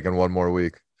would have taken one more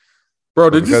week.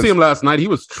 Bro, did you see him last night? He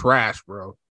was trash,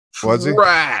 bro. Was he?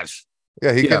 Trash.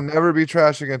 Yeah, he can never be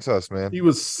trash against us, man. He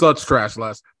was such trash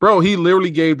bro. He literally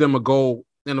gave them a goal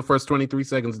in the first 23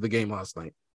 seconds of the game last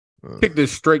night. Kick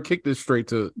this straight to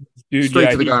the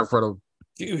guy in front of him.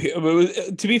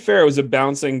 Dude, to be fair, it was a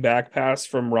bouncing back pass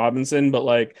from Robinson,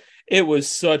 but it was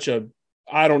such a,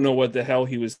 I don't know what the hell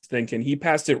he was thinking. He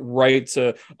passed it right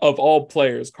to, of all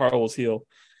players, Carlos Heel.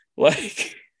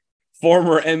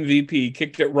 Former MVP,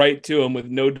 kicked it right to him with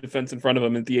no defense in front of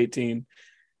him at the 18.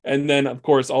 And then, of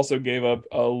course, also gave up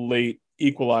a late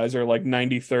equalizer,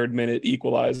 93rd minute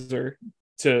equalizer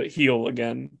to Heel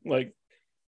again.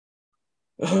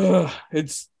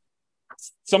 It's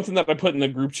something that I put in the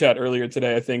group chat earlier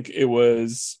today. I think it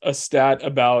was a stat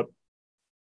about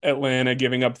Atlanta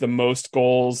giving up the most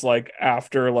goals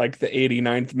after the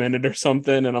 89th minute or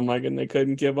something. And I'm and they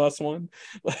couldn't give us one.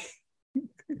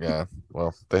 Yeah,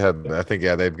 well, they had, I think,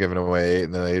 they've given away 8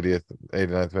 in the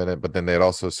 89th minute, but then they had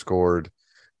also scored,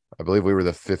 I believe we were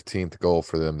the 15th goal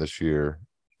for them this year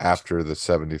after the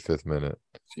 75th minute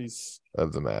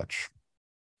of the match.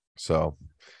 So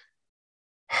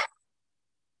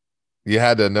you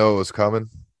had to know it was coming,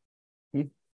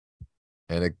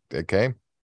 and it came,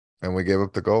 and we gave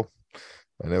up the goal,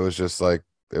 and it was just like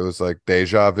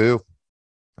deja vu.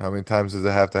 How many times does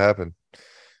it have to happen?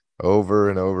 Over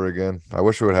and over again. I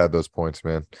wish we would have had those points,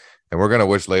 man. And we're going to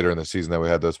wish later in the season that we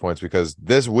had those points, because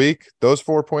this week, those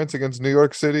 4 points against New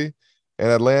York City and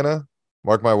Atlanta,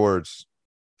 mark my words,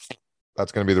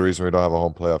 that's going to be the reason we don't have a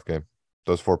home playoff game.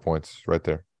 Those 4 points right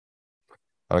there.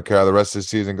 I don't care how the rest of the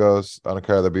season goes. I don't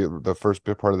care how the first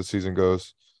part of the season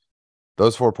goes.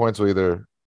 Those 4 points will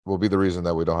be the reason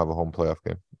that we don't have a home playoff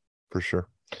game, for sure.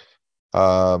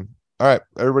 All right.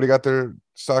 Everybody got their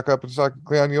stock up and stock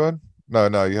Cleon, you in?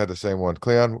 No, you had the same one.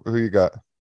 Cleon, who you got?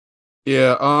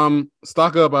 Yeah,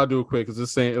 stock up. I'll do it quick because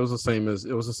it was the same as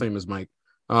Mike.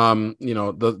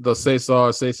 The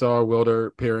Cesar,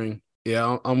 Wilder pairing.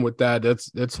 Yeah, I'm with that.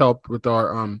 That's helped with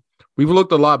our we've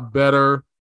looked a lot better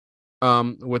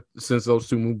since those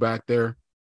two moved back there.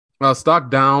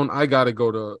 Stock down, I gotta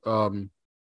go to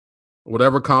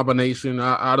whatever combination.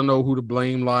 I don't know who the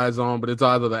blame lies on, but it's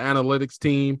either the analytics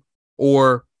team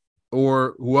or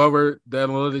whoever the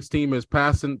analytics team is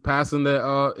passing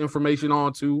the information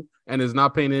on to and is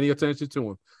not paying any attention to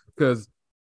him. Because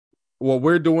what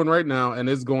we're doing right now, and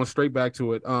it's going straight back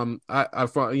to it. I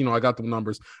got the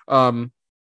numbers. Facu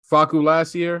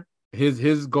last year,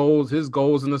 his goals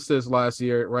and assists last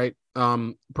year, right?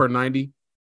 Per 90,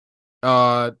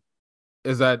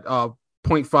 is at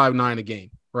 0.59 a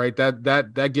game, right?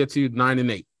 That gets you 9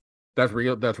 and 8. That's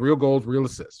real goals, real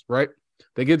assists, right?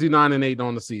 They get you 9 and 8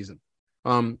 on the season.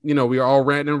 We are all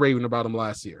ranting and raving about him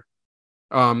last year.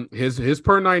 His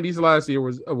per 90s last year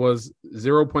was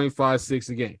 0.56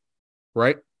 a game,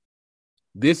 right?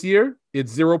 This year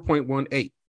it's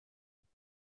 0.18.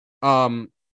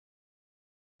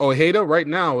 Ojeda right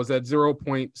now is at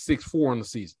 0.64 on the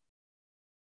season.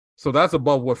 So that's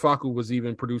above what Facu was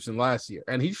even producing last year.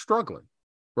 And he's struggling,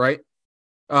 right?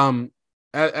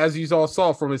 As you all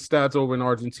saw from his stats over in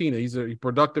Argentina, he's a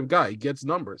productive guy. He gets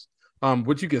numbers,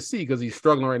 which you can see because he's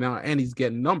struggling right now and he's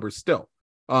getting numbers still.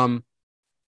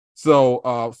 So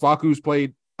Facu's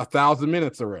played 1,000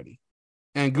 minutes already.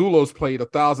 Angulo's played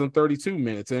 1,032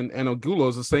 minutes. And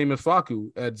Angulo's the same as Facu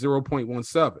at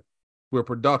 0.17. We're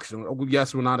production.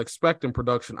 Yes, we're not expecting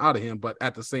production out of him, but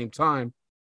at the same time,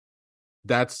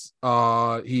 that's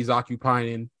he's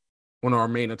occupying one of our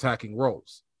main attacking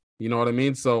roles. You know what I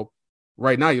mean? So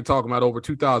right now you're talking about over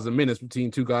 2,000 minutes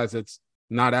between two guys that's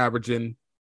not averaging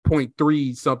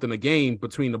 0.3 something a game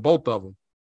between the both of them.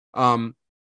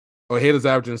 Ojeda's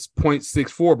averaging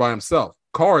 0.64 by himself.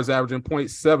 Carr is averaging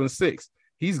 0.76.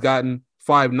 He's gotten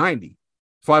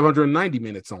 590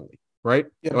 minutes only, right?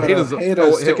 Yeah, Ojeda's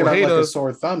sticking out like a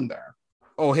sore thumb there.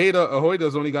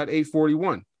 Ojeda's only got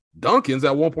 841. Duncan's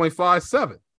at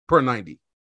 1.57 per 90.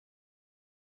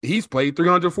 He's played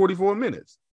 344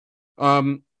 minutes.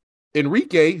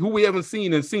 Enrique, who we haven't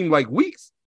seen and seemed like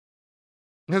weeks,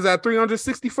 has had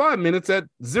 365 minutes at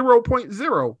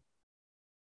 0.0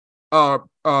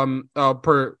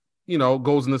 per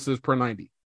goals and assists per 90.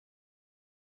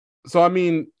 So I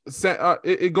mean,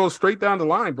 it goes straight down the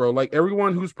line, bro. Like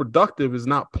everyone who's productive is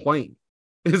not playing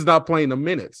the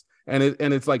minutes, and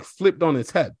it's like flipped on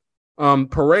its head.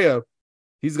 Perea,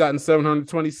 he's gotten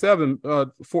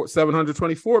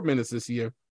 724 minutes this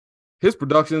year. His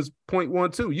production is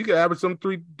 0.12. You can average some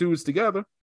three dudes together,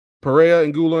 Perea,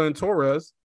 Angulo, and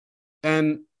Torres,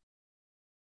 and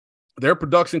their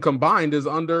production combined is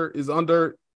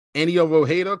under any of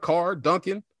Ojeda, Carr,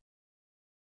 Duncan.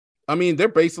 I mean, they're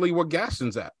basically where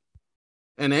Gaston's at.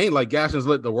 And it ain't like Gaston's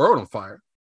lit the world on fire.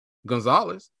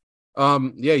 Gonzalez.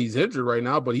 Yeah, he's injured right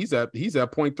now, but he's at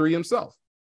 0.3 himself.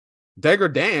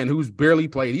 Degger Dan, who's barely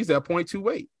played, he's at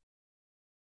 0.28.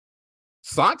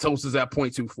 Santos is at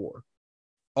 0.24.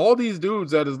 All these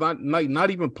dudes that is not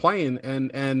even playing,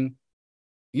 and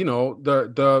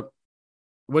the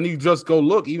when you just go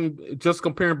look, even just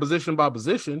comparing position by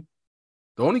position,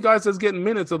 the only guys that's getting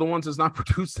minutes are the ones that's not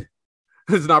producing.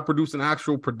 It's not producing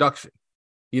actual production.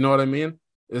 You know what I mean?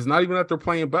 It's not even that they're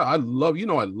playing bad. I love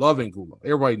Angulo.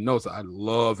 Everybody knows that I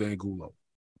love Angulo.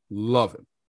 Love him.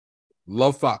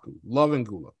 Love Facu. Love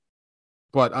Angulo.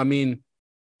 But I mean,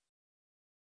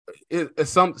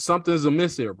 something's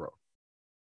amiss here, bro.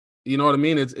 You know what I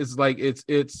mean? It's like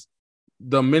it's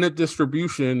the minute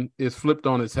distribution is flipped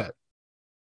on its head.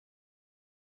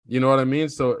 You know what I mean?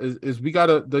 So is we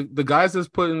gotta the guys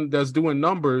that's doing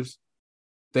numbers,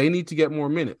 they need to get more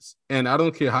minutes. And I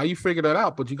don't care how you figure that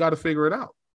out, but you got to figure it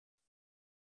out.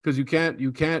 Because we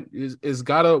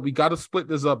gotta split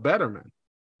this up better, man.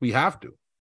 We have to.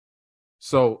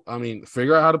 So I mean,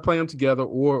 figure out how to play them together,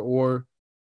 or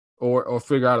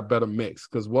figure out a better mix.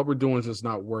 Because what we're doing is just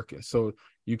not working. So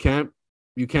you can't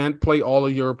play all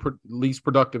of your least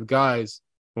productive guys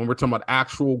when we're talking about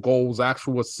actual goals,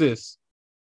 actual assists.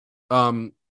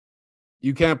 You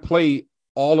can't play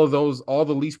all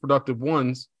the least productive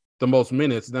ones the most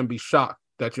minutes, and then be shocked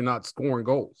that you're not scoring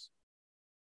goals.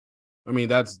 I mean,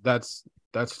 that's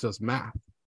just math.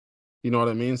 You know what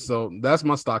I mean? So that's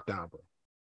my stock down, bro.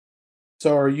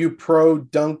 So are you pro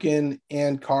Duncan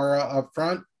and Kara up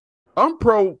front? I'm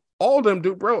pro all them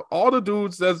dude, bro. All the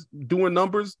dudes that's doing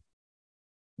numbers,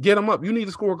 get them up. You need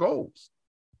to score goals.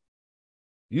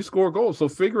 You score goals, so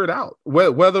figure it out.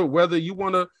 Whether you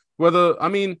want to,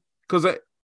 because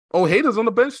Ojeda's on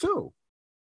the bench too.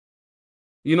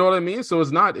 You know what I mean? So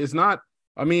it's not.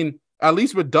 I mean, at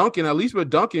least with Duncan,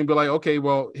 be like, okay,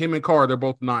 well, him and Carr, they're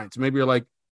both nines. Maybe you're like,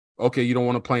 okay, you don't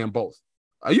want to play them both.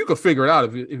 You could figure it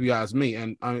out if you ask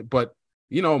me. But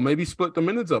maybe split the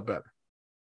minutes up better.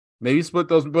 Maybe split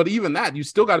those. But even that, you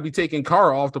still got to be taking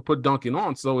Carr off to put Duncan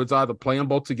on. So it's either play them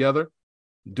both together,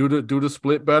 do the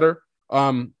split better.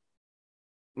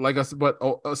 Like I said, but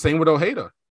same with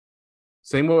Ojeda.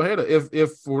 Same with Ojeda.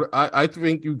 I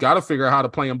think you got to figure out how to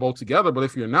play them both together. But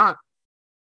if you're not,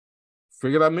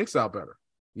 figure that mix out better.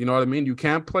 You know what I mean? You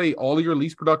can't play all of your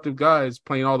least productive guys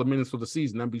playing all the minutes for the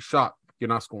season and be shocked you're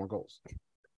not scoring goals.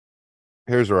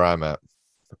 Here's where I'm at.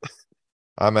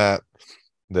 I'm at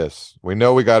this. We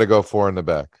know we got to go 4 in the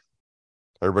back.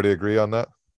 Everybody agree on that?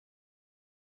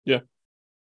 Yeah.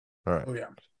 All right. Oh yeah.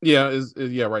 Yeah.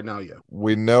 Right now, yeah.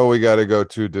 We know we got to go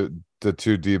to the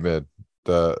 2 D mid.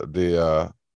 That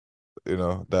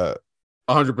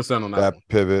 100% on that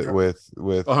pivot with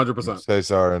 100%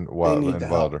 Cesar and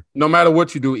Wilder. No matter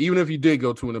what you do, even if you did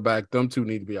go 2 in the back, them 2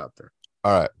 need to be out there.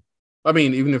 All right. I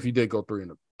mean, even if you did go 3 in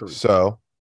the 3. So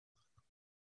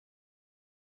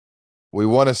we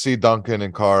want to see Duncan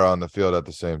and Carr on the field at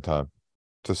the same time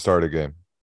to start a game.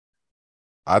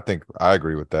 I think I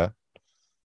agree with that.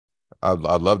 I'd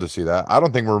love to see that. I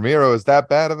don't think Ramiro is that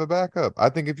bad of a backup. I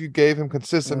think if you gave him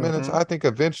consistent minutes, I think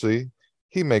eventually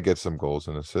he may get some goals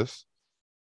and assists.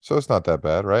 So it's not that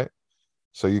bad, right?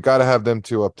 So you got to have them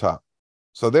 2 up top.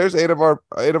 So there's 8 of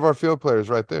our field players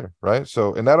right there, right?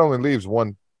 So and that only leaves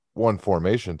one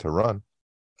formation to run.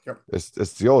 Yep. It's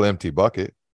the old empty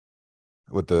bucket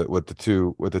with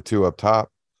the two up top,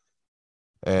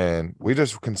 and we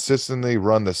just consistently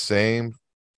run the same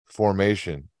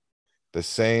formation the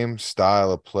same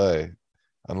style of play,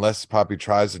 unless Poppy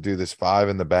tries to do this 5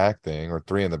 in the back thing or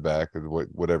 3 in the back, or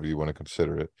whatever you want to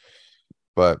consider it.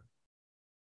 But,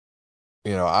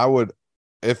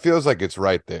 it feels like it's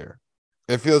right there.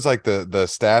 It feels like the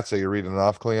stats that you're reading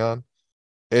off, Cleon,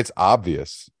 it's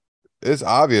obvious. It's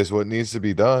obvious what needs to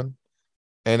be done.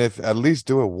 And if at least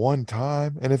do it one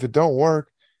time, and if it don't work,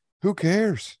 who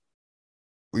cares?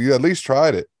 You at least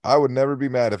tried it. I would never be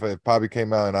mad if Poppy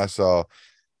came out and I saw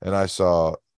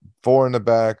 4 in the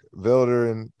back,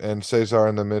 Wilder and Cesar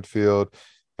in the midfield,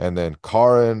 and then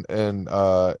Karin and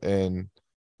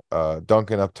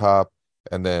Duncan up top,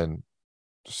 and then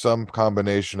some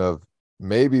combination of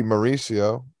maybe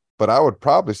Mauricio, but I would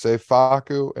probably say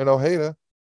Facu and Ojeda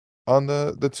on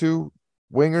the 2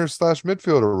 wingers /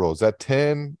 midfielder roles. That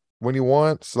 10 when you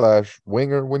want /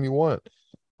 winger when you want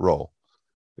role.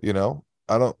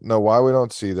 I don't know why we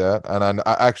don't see that. And I'm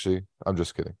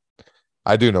just kidding.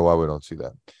 I do know why we don't see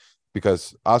that.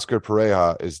 Because Oscar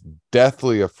Pereja is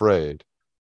deathly afraid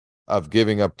of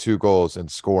giving up 2 goals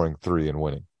and scoring 3 and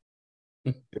winning.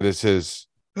 It is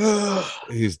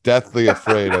he's deathly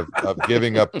afraid of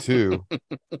giving up 2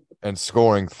 and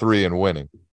scoring 3 and winning.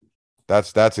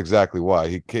 That's exactly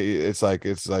why. It's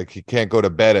like he can't go to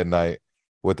bed at night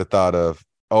with the thought of,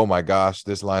 oh my gosh,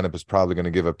 this lineup is probably going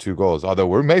to give up 2 goals. Although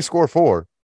we may score 4,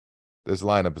 this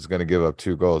lineup is going to give up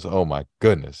 2 goals. Oh my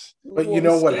goodness. But you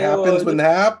know what happens when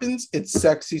that happens? It's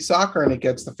sexy soccer and it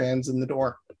gets the fans in the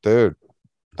door. Dude,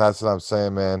 that's what I'm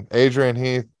saying, man. Adrian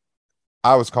Heath,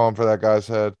 I was calling for that guy's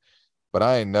head, but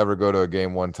I ain't never go to a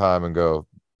game one time and go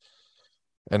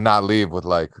and not leave with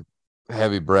like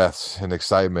heavy breaths and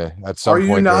excitement at some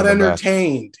point. Are you not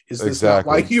entertained? Is this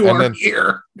exactly not why you are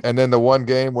here? And then the one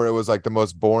game where it was like the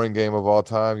most boring game of all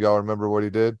time. Y'all remember what he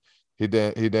did? He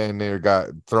damn near got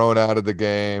thrown out of the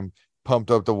game, pumped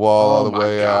up the wall all the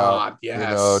way out.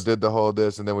 Yes. Did the whole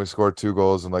this, and then we scored 2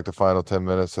 goals in like the final 10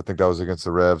 minutes. I think that was against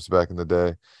the Revs back in the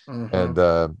day. Mm-hmm.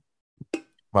 And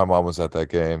my mom was at that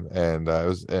game, and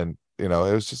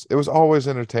it was always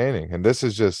entertaining. And this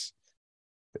is just,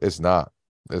 it's not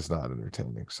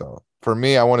entertaining. So for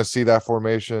me, I want to see that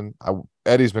formation.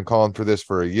 Eddie's been calling for this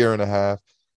for a year and a half, to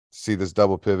see this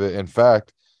double pivot. In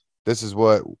fact, this is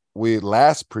what we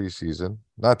last preseason,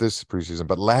 not this preseason,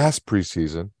 but last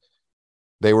preseason,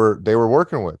 they were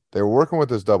working with. They were working with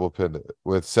this double pivot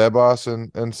with Sebas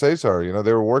and Cesar.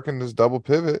 They were working this double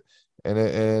pivot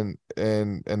and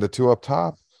the 2 up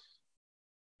top,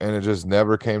 and it just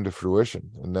never came to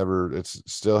fruition. It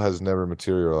still has never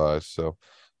materialized. So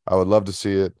I would love to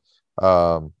see it.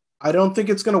 I don't think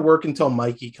it's going to work until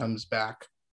Mikey comes back,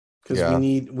 because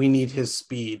we need his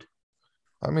speed.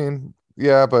 I mean,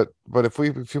 yeah, but if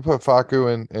you put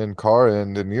Facu and Karin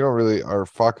in, then you don't really, or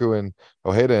Facu and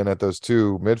Ojeda in at those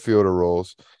 2 midfielder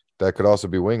roles that could also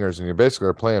be wingers, and you basically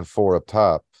are playing 4 up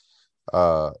top.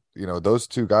 Those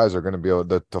 2 guys are going to be able.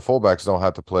 The fullbacks don't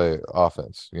have to play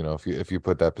offense. If you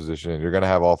put that position in, you're going to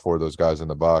have all 4 of those guys in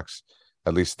the box,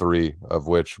 at least 3 of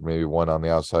which maybe 1 on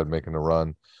the outside making the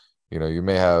run. You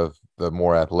may have the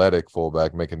more athletic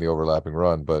fullback making the overlapping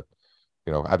run, but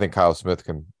I think Kyle Smith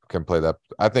can play that.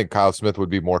 I think Kyle Smith would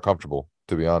be more comfortable,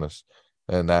 to be honest,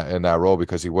 in that role,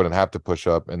 because he wouldn't have to push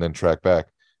up and then track back.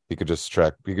 He could just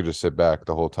sit back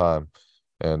the whole time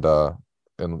and let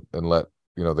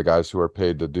the guys who are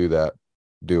paid to do that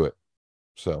do it.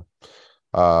 So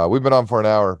we've been on for an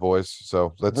hour, boys.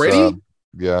 So let's ready.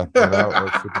 Yeah, now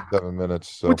it's 57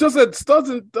 minutes. So. We just said studs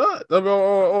and duds,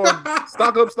 or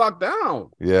stock up, stock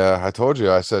down. Yeah, I told you.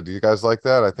 I said, do you guys like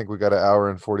that? I think we got 1 hour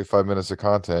and 45 minutes of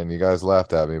content, and you guys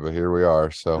laughed at me, but here we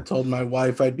are. So I told my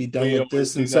wife I'd be done with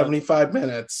this in 75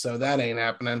 minutes, so that ain't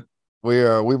happening.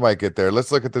 We might get there.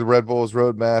 Let's look at the Red Bulls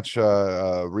road match.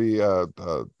 From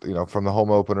the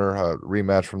home opener,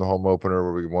 rematch from the home opener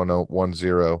where we won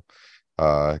 1-0.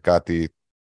 Got the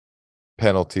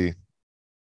penalty.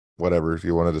 Whatever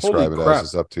you want to describe it as,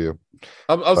 it's up to you.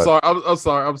 I'm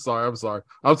sorry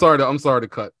to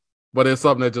cut, but it's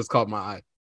something that just caught my eye.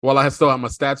 While I still have my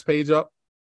stats page up.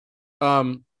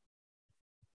 All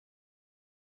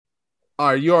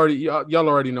right, y'all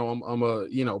already know I'm a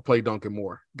play Duncan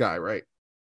Moore guy, right?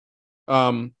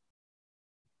 I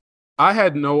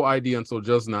had no idea until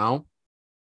just now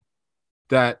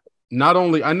that not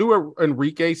only I knew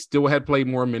Enrique still had played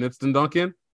more minutes than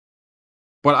Duncan.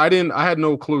 But I had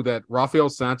no clue that Rafael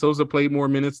Santos had played more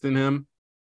minutes than him.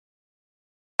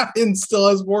 And still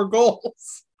has more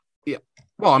goals. Yeah.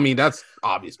 Well, I mean, that's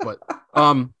obvious, but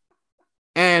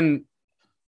and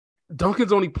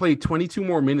Duncan's only played 22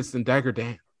 more minutes than Dagger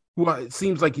Dan, who it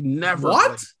seems like he never What?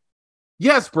 played.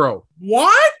 Yes, bro.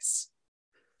 What?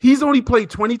 He's only played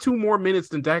 22 more minutes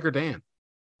than Dagger Dan.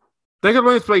 Desmond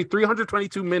Williams played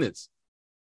 322 minutes,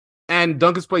 and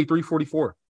Duncan's played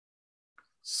 344.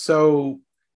 So,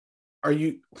 are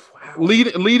you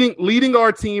leading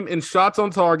our team in shots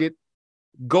on target,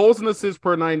 goals and assists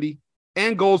per 90,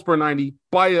 and goals per 90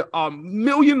 by a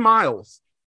million miles,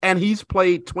 and he's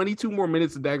played 22 more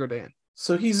minutes than Dagger Dan.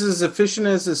 So he's as efficient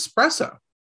as Espresso.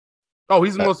 Oh,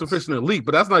 he's the most efficient in the league,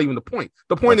 but that's not even the point.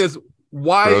 The point is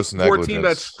why for a team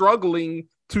that's struggling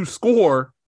to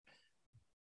score,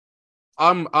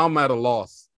 I'm at a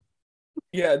loss.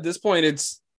 Yeah, at this point,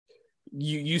 it's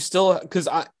you still, because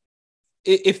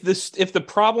if the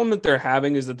problem that they're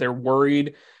having is that they're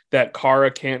worried that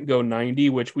Kara can't go 90,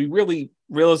 which we really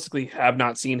realistically have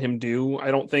not seen him do,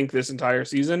 I don't think this entire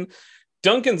season.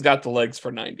 Duncan's got the legs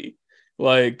for 90.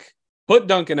 Like, put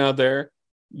Duncan out there,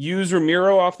 use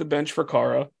Ramiro off the bench for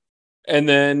Kara, and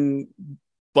then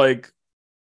like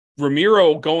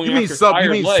Ramiro going after tired legs.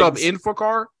 You mean sub in for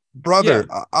Kara? Brother,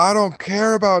 yeah. I don't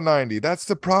care about 90. That's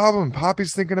the problem.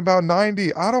 Poppy's thinking about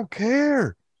 90. I don't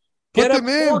care. Put get them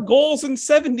up 4 in. Goals in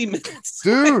 70 minutes.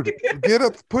 Dude, get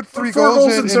up, put 3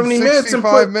 goals in 70 minutes and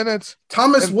put minutes.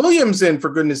 Thomas Williams in, for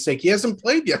goodness sake. He hasn't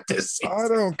played yet this season. I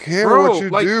don't care what you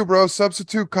do, bro.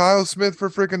 Substitute Kyle Smith for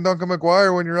freaking Duncan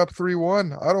McGuire when you're up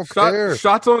 3-1. I don't care.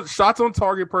 Shots on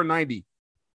target per 90.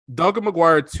 Duncan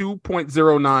McGuire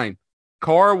 2.09.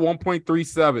 Kara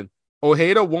 1.37.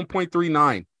 Ojeda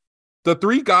 1.39. The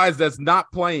 3 guys that's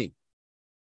not playing.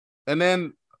 And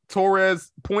then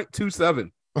Torres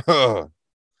 0.27.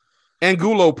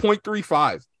 Angulo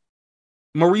 0.35.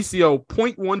 Mauricio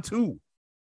 0.12.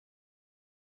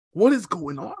 What is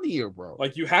going on here, bro?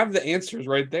 Like, you have the answers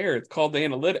right there. It's called the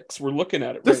analytics. We're looking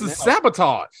at it. This is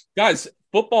sabotage, guys.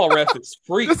 Football ref is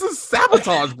free. This is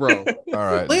sabotage, bro. All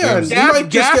right, Leon, you might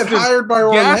just get hired by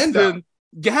Orlando.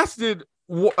 Gaston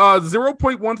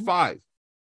 0.15.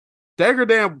 Dagger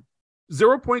Dan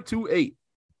 0.28.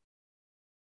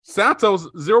 Santos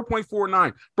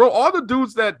 0.49. Bro, all the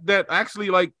dudes that actually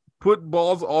like put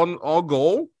balls on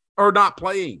goal are not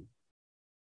playing.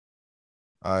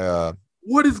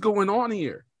 What is going on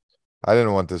here? I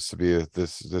didn't want this to be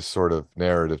this sort of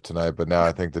narrative tonight, but now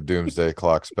I think the doomsday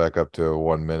clock's back up to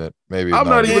 1 minute. Maybe I'm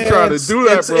not even trying to do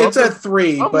that, bro. It's at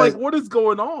 3. I'm like, what is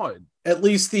going on? At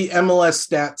least the MLS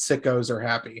stat sickos are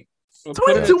happy.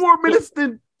 22 more minutes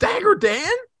than Dagger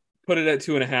Dan? Put it at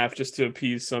 2.5 just to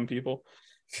appease some people.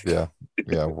 Yeah.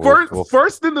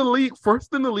 First in the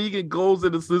league in goals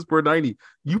and assists per 90.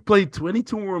 You played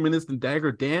 22 more minutes than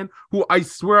Dagger Dan, who I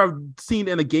swear I've seen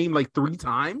in a game like 3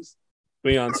 times.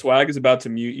 Leon, Swag is about to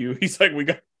mute you. He's like, we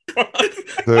got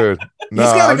dude. No,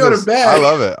 he's gotta go to bed. I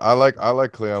love it. I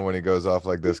like Cleon when he goes off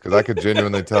like this, because I could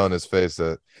genuinely tell in his face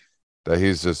that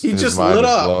he's just his mind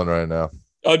is blown right now.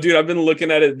 Oh, dude, I've been looking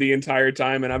at it the entire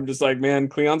time, and I'm just like, man,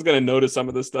 Cleon's gonna notice some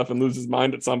of this stuff and lose his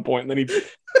mind at some point. And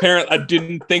then I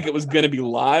didn't think it was gonna be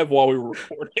live while we were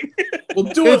recording. We'll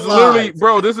do it live,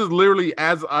 bro. This is literally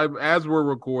as we're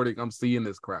recording. I'm seeing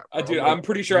this crap. Dude, I'm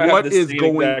pretty sure I have this is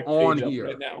going on here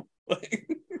right now.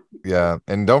 Yeah,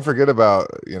 and don't forget about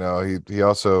he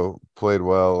also played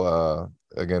well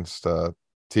against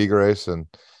Tigres, and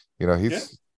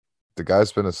the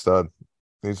guy's been a stud.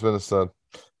 He's been a stud.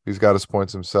 He's got his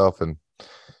points himself, and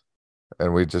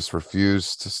we just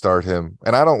refuse to start him.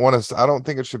 And I don't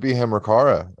think it should be him or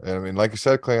Kara. I mean, like you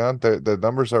said, Cleon, the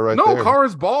numbers are right there. No,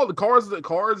 Kara's ball.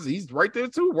 Kara's he's right there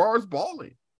too. Kara's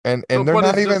balling. And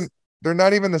they're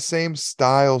not even the same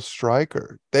style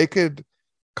striker. They could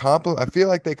I feel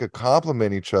like they could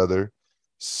complement each other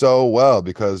so well,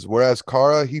 because whereas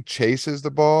Kara, he chases the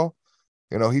ball,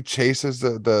 he chases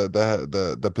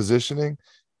the positioning.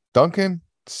 Duncan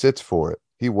sits for it.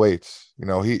 He waits.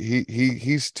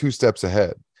 He's 2 steps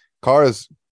ahead. Kara's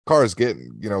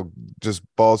getting, just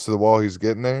balls to the wall. He's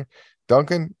getting there.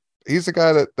 Duncan, he's the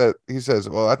guy that he says,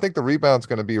 well, I think the rebound's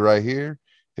going to be right here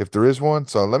if there is one.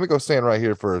 So let me go stand right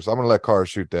here first. I'm going to let Kara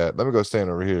shoot that. Let me go stand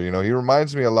over here. He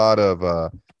reminds me a lot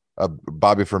of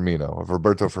Bobby Firmino, of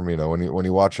Roberto Firmino, when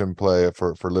you watch him play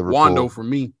for Liverpool. Wando for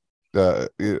me.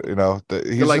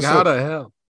 He's like, how the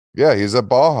hell? Yeah, he's a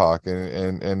ball hawk,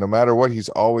 and no matter what, he's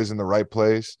always in the right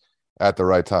place at the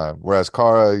right time. Whereas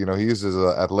Kara, he uses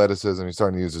athleticism. He's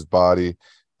starting to use his body.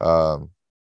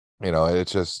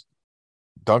 It's just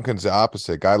Duncan's the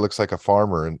opposite. Guy looks like a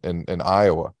farmer in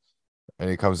Iowa, and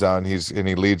he comes down. He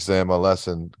leads the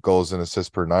MLS in goals and assists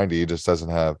per 90. He just doesn't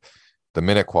have the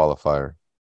minute qualifier.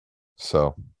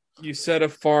 So you said a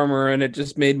farmer, and it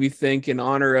just made me think, in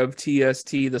honor of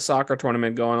TST, the soccer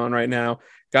tournament going on right now.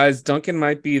 Guys, Duncan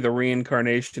might be the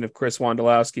reincarnation of Chris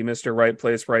Wondolowski, Mr. Right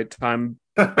Place, Right Time,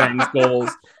 bangs goals,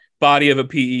 body of a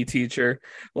PE teacher.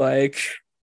 Like,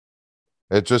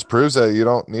 It just proves that you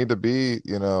don't need to be,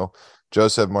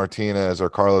 Joseph Martinez or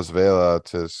Carlos Vela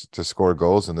to score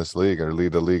goals in this league or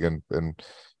lead the league in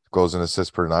goals and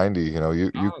assists per 90.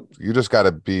 You just got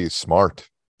to be smart.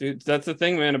 Dude, that's the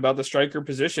thing, man, about the striker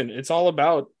position. It's all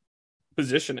about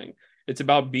positioning. It's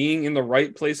about being in the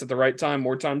right place at the right time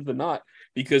more times than not.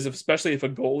 Because especially if a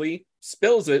goalie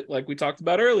spills it, like we talked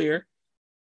about earlier,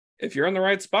 if you're in the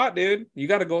right spot, dude, you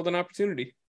got a golden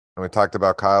opportunity. And we talked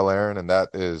about Kyle Aaron, and that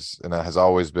has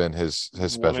always been his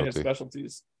specialty. One of his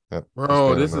specialties. Yep.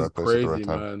 Bro, this is crazy,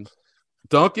 man.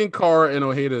 Duncan, Kara, and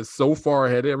Ojeda is so far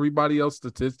ahead of everybody else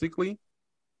statistically.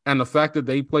 And the fact that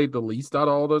they played the least out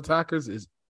of all the attackers is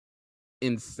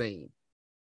insane.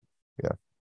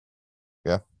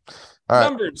 Yeah. All right.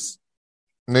 Numbers.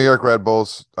 New York Red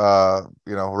Bulls,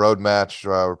 road match.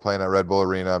 We're playing at Red Bull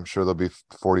Arena. I'm sure there'll be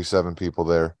 47 people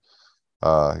there.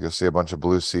 You'll see a bunch of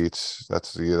blue seats.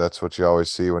 That's what you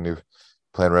always see when you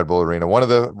play in Red Bull Arena. One of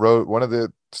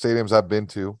the stadiums I've been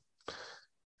to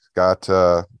got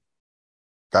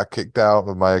kicked out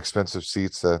of my expensive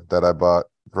seats that I bought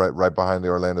right behind the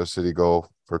Orlando City goal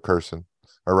for Curson,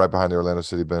 or right behind the Orlando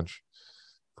City bench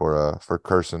for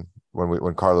Curson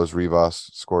when Carlos Rivas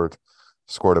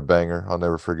scored a banger. I'll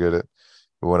never forget it.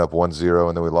 We went up 1-0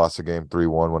 and then we lost the game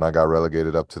 3-1 when I got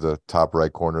relegated up to the top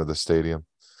right corner of the stadium.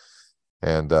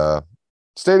 And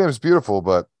stadium's beautiful,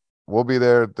 but we'll be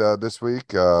there this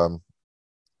week on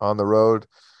the road,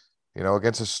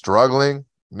 against a struggling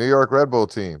New York Red Bull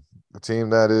team, a team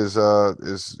that is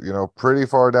pretty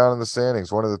far down in the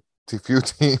standings. One of the few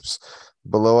teams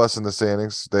below us in the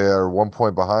standings. They are 1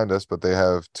 point behind us, but they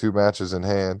have 2 matches in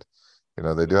hand.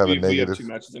 They do have a negative. We have 2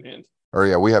 matches in hand. Or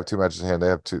yeah, we have 2 matches in hand. They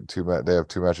have they have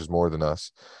 2 matches more than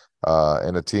us,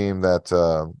 and a team that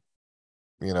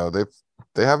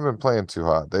they haven't been playing too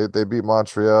hot. They beat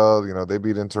Montreal. They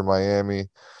beat Inter Miami,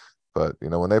 but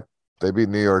when they beat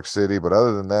New York City. But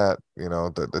other than that,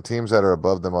 the teams that are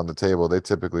above them on the table, they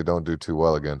typically don't do too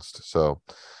well against. So,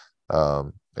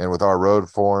 and with our road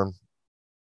form,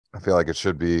 I feel like it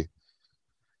should be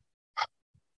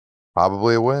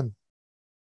probably a win.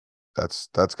 That's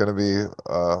going to be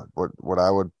what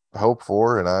I would hope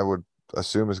for, and I would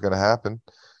assume is going to happen.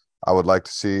 I would like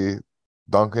to see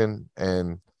Duncan,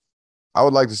 and I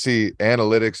would like to see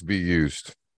analytics be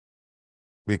used,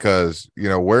 because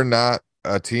we're not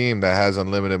a team that has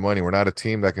unlimited money. We're not a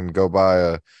team that can go buy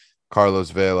a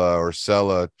Carlos Vela or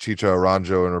sell a Chicho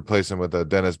Aranjo and replace him with a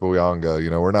Dennis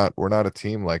Buyanga. We're not a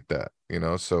team like that.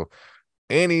 So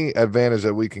any advantage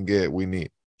that we can get, we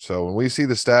need. So when we see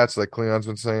the stats, like Cleon's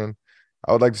been saying,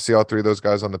 I would like to see all 3 of those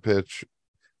guys on the pitch,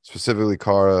 specifically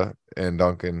Kara and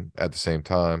Duncan at the same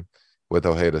time, with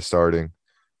Ojeda starting.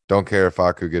 Don't care if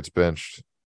Aku gets benched.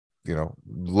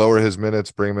 Lower his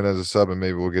minutes, bring him in as a sub, and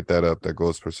maybe we'll get that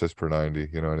goals per assist per 90.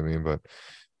 You know what I mean? But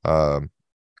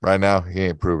right now, he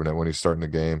ain't proving it when he's starting the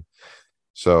game.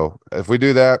 So if we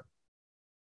do that,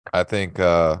 I think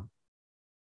we'll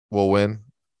win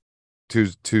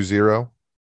 2-0.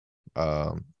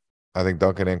 I think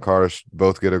Duncan and Karish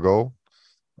both get a goal,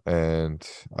 and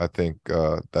I think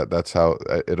that's how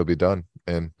it'll be done.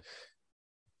 And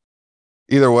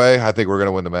either way, I think we're going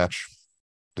to win the match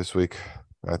this week.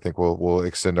 I think we'll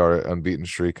extend our unbeaten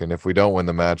streak, and if we don't win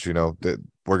the match, that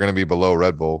we're going to be below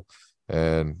Red Bull,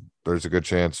 and there's a good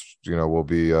chance, we'll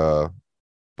be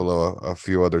below a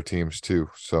few other teams too.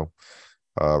 So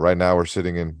right now we're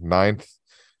sitting in 9th,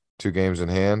 2 games in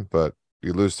hand, but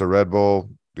you lose to Red Bull,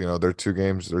 they're 2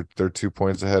 games, they're 2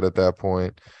 points ahead at that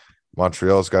point.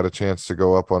 Montreal's got a chance to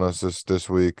go up on us this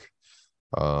week.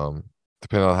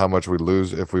 Depending on how much we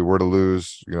lose, if we were to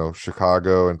lose,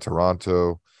 Chicago and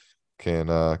Toronto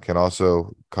can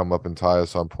also come up and tie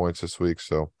us on points this week.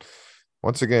 So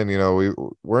once again,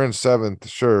 we're in 7th,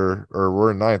 sure, or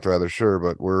we're in 9th rather, sure,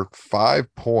 but we're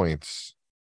 5 points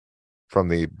from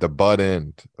the butt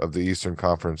end of the Eastern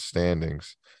Conference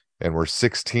standings, and we're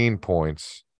 16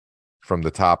 points from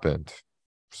the top end.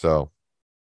 So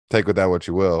take with that what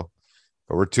you will,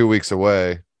 but we're 2 weeks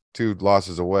away, 2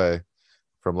 losses away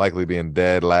from likely being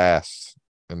dead last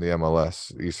in the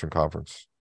MLS Eastern Conference.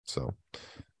 So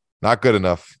not good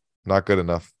enough.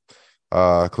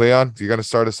 Cleon, you going to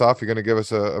start us off? You're going to give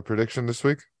us a prediction this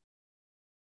week?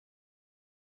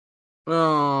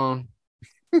 Man,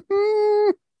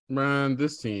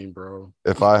 this team, bro.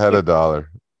 If I had $1.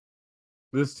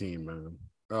 This team, man.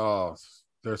 Oh,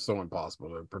 they're so impossible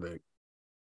to predict.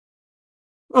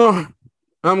 Oh,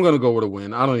 I'm going to go with a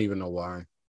win. I don't even know why.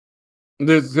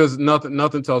 Because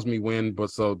nothing tells me win, but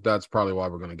so that's probably why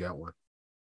we're going to get one.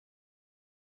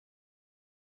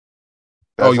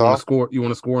 That's you all? want to score? You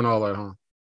want to score and all that, huh?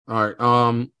 All right.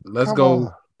 Let's Come go.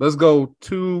 on. Let's go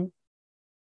 2-1.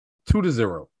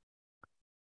 2-0.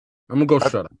 I'm gonna go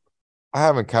shut up. I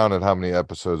haven't counted how many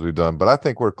episodes we've done, but I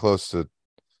think we're close to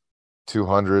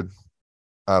 200.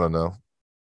 I don't know,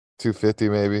 250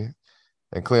 maybe.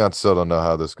 And Cleon still don't know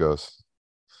how this goes.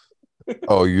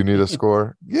 Oh, you need a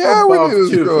score? Yeah, we Above need a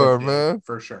score, 250, man.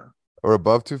 for sure. Or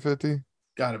above 250?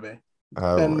 Gotta be.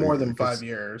 Been more than 5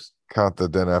 years. Count the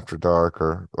Den After Dark,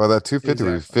 or well, that 250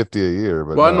 would be 50 a year.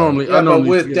 But Well, no. I normally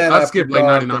with Den I After skip like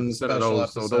Dark 99% and of special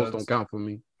those, so those episodes. don't count for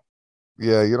me.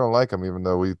 Yeah, you don't like them, even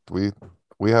though we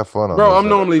have fun on. Bro, those I'm Den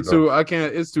normally After Dark. too. I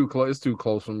can't. It's too close. It's too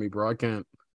close for me, bro. I can't.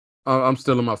 I'm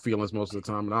still in my feelings most of the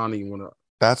time, and I don't even want to.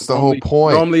 That's the whole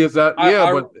point. Normally, is that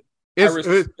but it's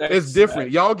respect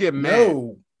different. that. Y'all get mad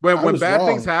No, when was bad wrong.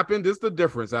 things happen. This is the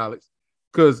difference, Alex.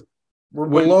 Because we're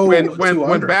below when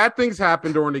 200. bad things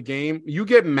happen during the game, you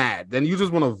get mad. Then you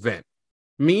just want to vent.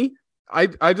 Me, I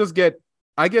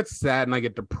get sad and I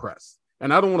get depressed,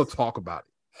 and I don't want to talk about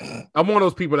it. I'm one of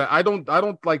those people that I don't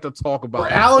like to talk about. Or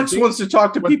Alex wants to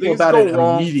talk to when people things about go it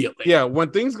wrong, immediately. Yeah, when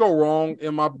things go wrong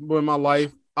in my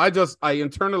life, I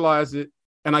internalize it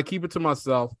and I keep it to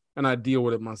myself and I deal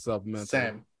with it myself mentally.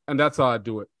 Same. And that's how I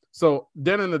do it. So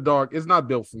Den in the Dark is not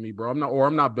built for me, bro.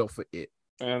 I'm not built for it.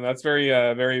 And that's very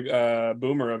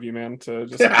boomer of you, man, to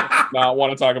just not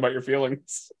want to talk about your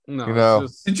feelings. No, You know.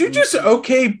 it's just, Did you just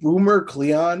okay Boomer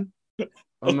Cleon?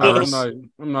 I'm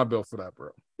not built for that, bro.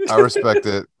 I respect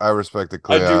it. I respect it,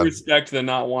 I do Cleon. respect the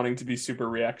not wanting to be super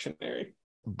reactionary.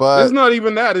 But It's not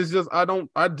even that. It's just I don't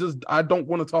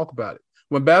want to talk about it.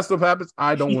 When bad stuff happens,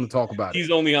 I don't want to talk about it.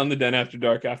 He's only on the Den After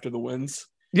Dark after the wins.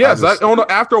 Yes, I just-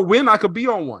 after a win, I could be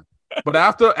on one. But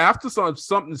after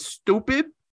something stupid,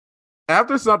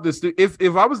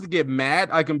 if I was to get mad,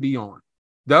 I can be on.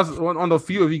 That's on the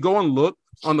few. If you go and look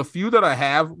on the few that I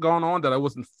have gone on that I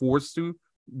wasn't forced to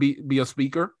be a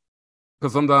speaker,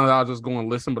 because sometimes I'll just go and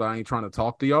listen, but I ain't trying to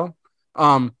talk to y'all.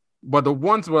 But the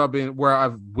ones where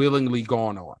I've willingly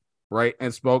gone on, right,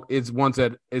 and spoke, it's ones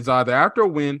that it's either after a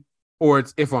win or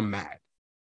it's if I'm mad.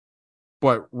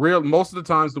 But most of the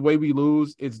times, the way we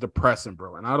lose, it's depressing,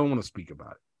 bro, and I don't want to speak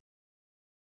about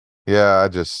it. yeah,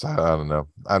 I don't know.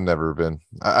 I've never been.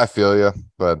 I feel you,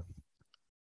 but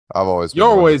I've always. You been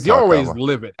one to always talk that much.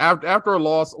 live it after a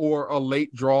loss or a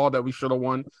late draw that we should have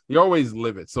won. You always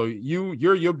live it. So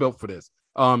you're built for this.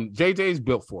 JJ's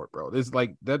built for it, bro. It's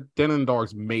like that. Den and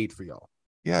Dark's made for y'all.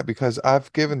 Yeah, because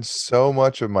I've given so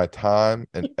much of my time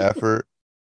and effort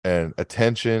and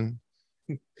attention,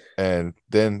 and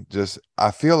then just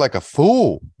I feel like a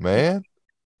fool, man.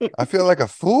 I feel like a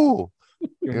fool.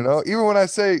 You know, even when I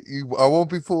say I won't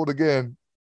be fooled again,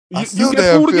 I still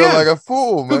damn feel like a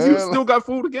fool, man. Because you still got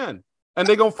fooled again, and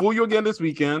they're gonna fool you again this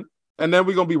weekend, and then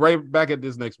we're gonna be right back at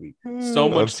this next week. So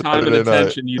much time and Saturday night.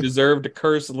 attention. You deserve to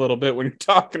curse a little bit when you're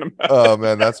talking about Oh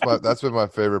man, that's been my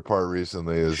favorite part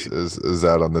recently is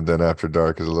that on the Den After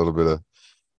Dark is a little bit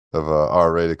of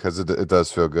R-rated because it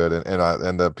does feel good,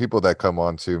 and the people that come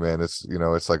on too, man, it's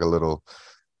it's like a little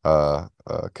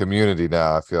community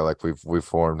now. I feel like we've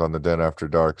formed on the Den After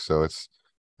Dark, so it's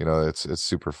it's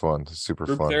super fun. It's super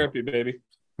group fun. therapy, baby.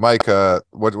 Mike,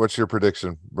 what's your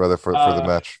prediction, brother, for the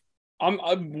match?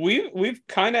 We've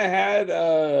kind of had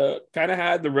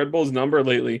the Red Bulls number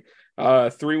lately.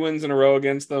 3 wins in a row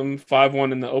against them,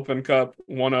 5-1 in the Open Cup,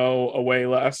 1-0 away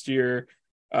last year,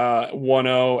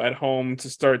 1-0 at home to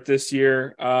start this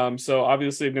year. So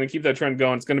obviously I'm going to keep that trend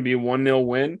going. It's going to be a 1-0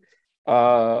 win.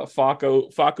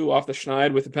 Facu off the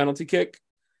schneid with a penalty kick.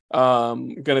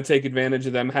 Going to take advantage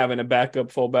of them having a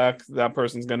backup fullback. That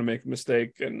person's going to make a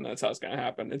mistake, and that's how it's going to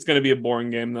happen. It's going to be a boring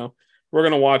game, though. We're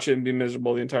going to watch it and be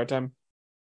miserable the entire time.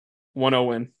 1-0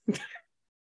 win.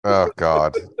 Oh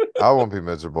God, I won't be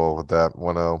miserable with that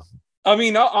 1-0. I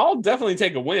mean, I'll definitely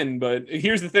take a win, but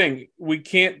here's the thing. We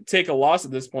can't take a loss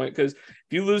at this point because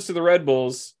if you lose to the Red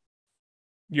Bulls,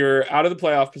 you're out of the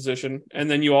playoff position, and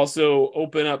then you also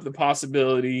open up the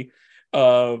possibility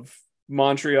of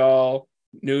Montreal,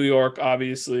 New York,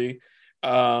 obviously,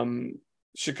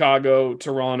 Chicago,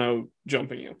 Toronto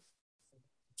jumping you.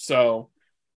 So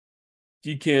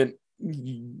you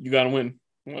got to win.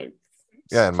 Like,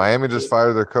 Yeah, and Miami just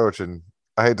fired their coach, and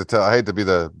I hate to be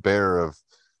the bearer of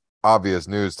obvious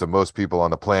news to most people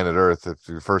on the planet Earth if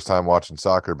your first time watching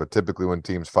soccer, but typically when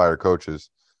teams fire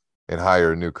coaches and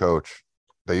hire a new coach,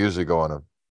 they usually go on a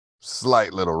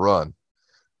slight little run.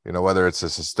 Whether it's a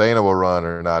sustainable run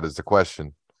or not is the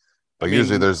question. But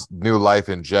usually there's new life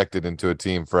injected into a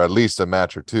team for at least a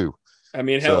match or two. I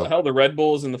mean, hell, the Red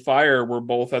Bulls and the Fire were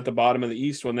both at the bottom of the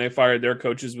East when they fired their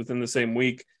coaches within the same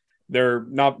week. They're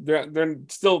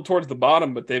still towards the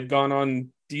bottom, but they've gone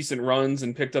on decent runs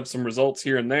and picked up some results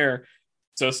here and there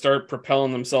to start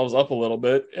propelling themselves up a little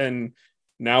bit. And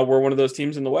now we're one of those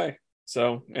teams in the way.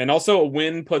 So, and also a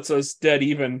win puts us dead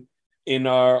even in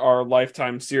our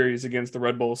lifetime series against the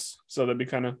Red Bulls. So that'd be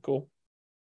kind of cool.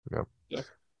 Yep.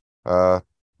 Yeah.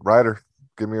 Ryder,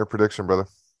 give me your prediction, brother.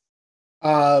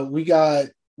 We got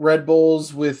Red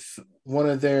Bulls with one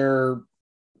of their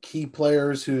key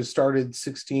players who started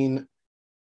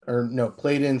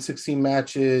played in 16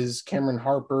 matches, Cameron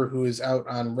Harper, who is out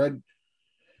on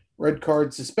red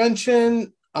card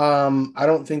suspension. I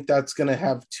don't think that's going to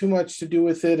have too much to do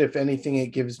with it. If anything, it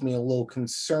gives me a little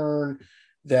concern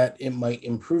that it might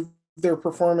improve their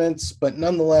performance, but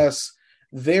nonetheless,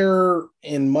 they're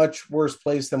in much worse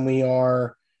place than we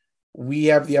are. We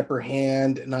have the upper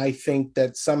hand, and I think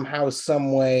that somehow,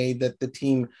 some way that the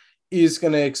team is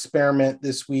going to experiment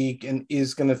this week and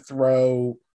is going to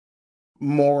throw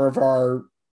more of our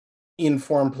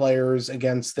informed players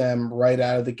against them right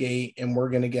out of the gate, and we're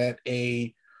going to get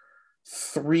a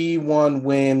 3-1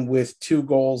 win with 2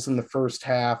 goals in the first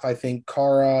half. I think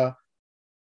Kara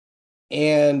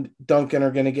and Duncan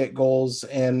are going to get goals,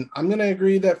 and I'm going to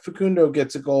agree that Facundo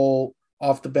gets a goal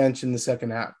off the bench in the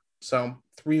second half. So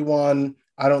 3-1.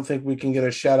 I don't think we can get a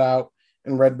shutout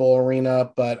in Red Bull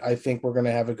Arena, but I think we're going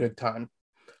to have a good time.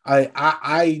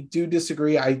 I do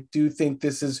disagree. I do think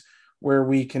this is where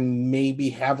we can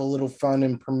maybe have a little fun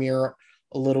and premiere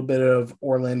a little bit of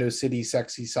Orlando City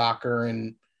sexy soccer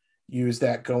and use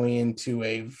that going into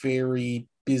a very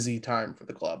busy time for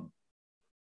the club.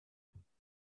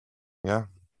 Yeah.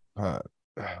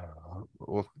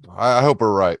 Well, I hope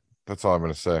we're right. That's all I'm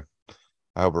going to say.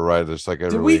 I hope we're right. Just like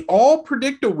every Did we week. all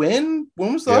predict a win?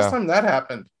 When was the last time that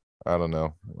happened? I don't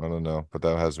know, but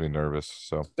that has me nervous.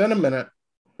 So It's been a minute.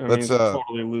 Let's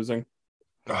totally losing.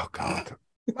 Oh God,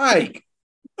 Mike.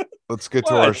 let's get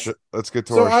to our So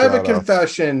I have a shout-outs.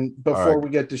 confession before right. we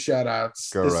get to shout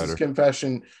outs. Go, This Ryder. is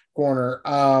confession corner.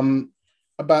 I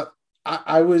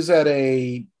was at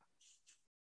a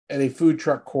food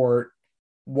truck court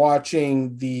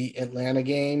watching the Atlanta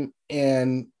game,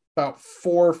 and about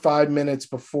 4 or 5 minutes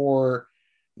before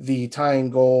the tying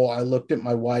goal, I looked at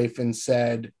my wife and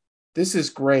said, "This is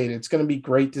great. It's going to be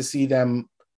great to see them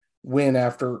win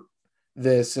after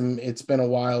this." And it's been a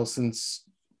while since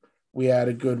we had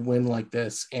a good win like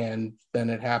this. And then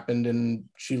it happened, and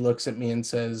she looks at me and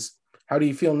says, "How do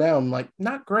you feel now?" I'm like,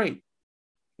 "Not great.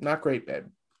 Not great, babe."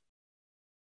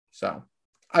 So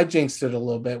I jinxed it a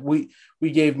little bit. We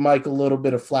gave Mike a little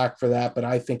bit of flack for that, but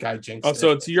I think I jinxed it. Oh,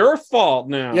 so it's your fault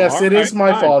now. Yes, All it is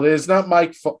my fine. fault. It is not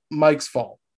Mike's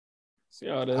fault. See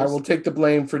how it is. I will take the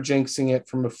blame for jinxing it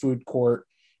from a food court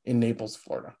in Naples,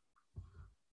 Florida.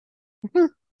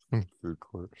 Food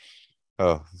court.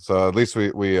 Oh, so at least we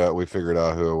figured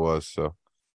out who it was. So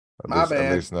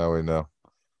at least now we know.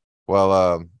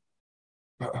 Well,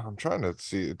 I'm trying to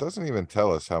see. It doesn't even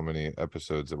tell us how many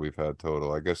episodes that we've had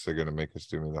total. I guess they're gonna make us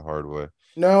do me the hard way.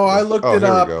 No, I looked it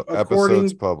here up. we go. According,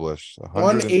 Episodes published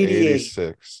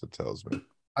 186. It tells me.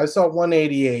 I saw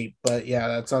 188, but yeah,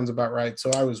 that sounds about right.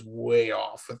 So I was way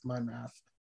off with my math.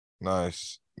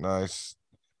 Nice.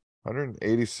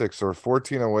 186 or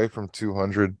 14 away from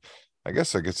 200. I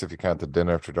guess if you count the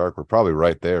dinner after dark, we're probably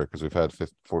right there because we've had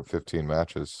 15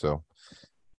 matches. So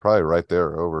probably right there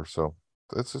or over. So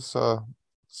this is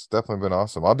it's definitely been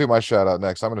awesome. I'll do my shout out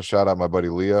next. I'm going to shout out my buddy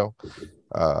Leo.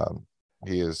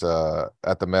 He is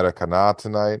at the Maracanã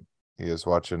tonight. He is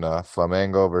watching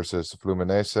Flamengo versus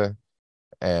Fluminense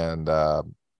and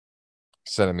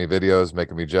sending me videos,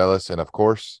 making me jealous. And of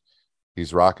course,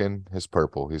 he's rocking his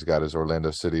purple. He's got his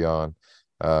Orlando City on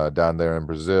down there in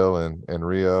Brazil and in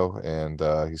Rio. And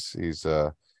he's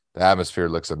the atmosphere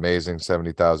looks amazing.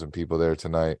 70,000 people there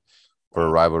tonight for a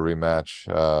rivalry match,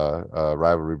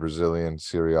 rivalry Brazilian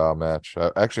Serie A match.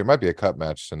 Actually, it might be a cup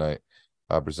match tonight,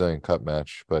 Brazilian cup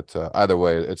match. But either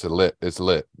way, it's lit.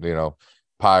 You know,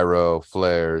 pyro,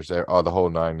 flares, the whole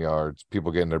 9 yards.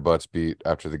 People getting their butts beat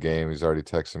after the game. He's already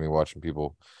texting me, watching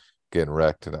people getting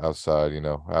wrecked and outside. You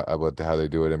know, how they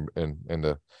do it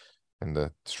in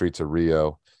the streets of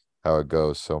Rio, how it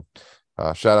goes. So,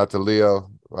 shout out to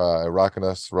Leo, rocking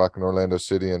Orlando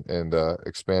City and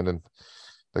expanding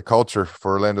the culture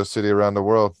for Orlando City around the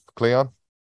world. Cleon?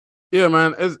 Yeah,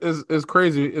 man, it's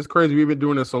crazy. It's crazy. We've been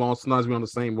doing this so long. Sometimes we're on the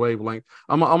same wavelength.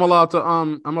 I'm allowed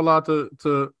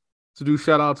to do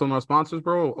shout outs on our sponsors,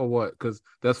 bro, or what? Because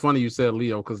that's funny you said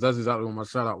Leo, because that's exactly where my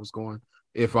shout out was going.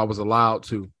 If I was allowed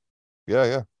to,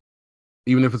 Yeah.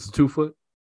 even if it's a 2-foot,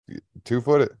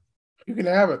 2-footed. You can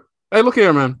have it. Hey, look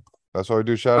here, man. That's why we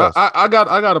do shout outs. I got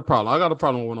a problem. I got a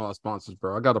problem with one of our sponsors,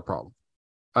 bro. I got a problem.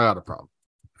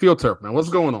 Field Turf, man. What's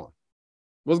going on?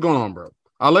 What's going on, bro?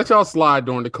 I'll let y'all slide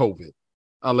during the COVID.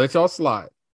 I'll let y'all slide.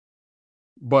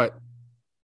 But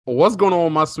what's going on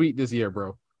in my suite this year,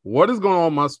 bro? What is going on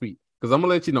in my suite? Because I'm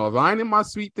gonna let you know if I ain't in my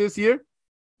suite this year,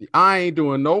 I ain't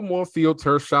doing no more field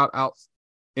turf shout outs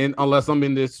unless I'm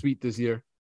in this suite this year.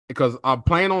 Because I'm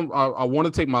planning on I want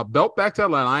to take my belt back to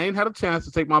Atlanta. I ain't had a chance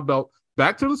to take my belt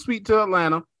back to the suite to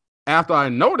Atlanta after I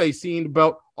know they seen the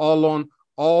belt all on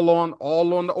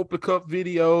the Open Cup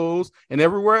videos and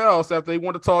everywhere else after they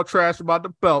want to talk trash about the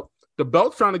belt. The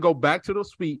belt's trying to go back to the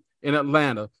suite in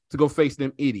Atlanta to go face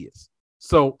them idiots.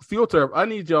 So, Field Turf, I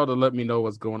need y'all to let me know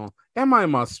what's going on. Am I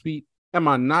in my suite? Am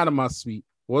I not in my suite?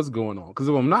 What's going on? Because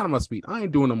if I'm not in my suite, I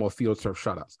ain't doing no more Field Turf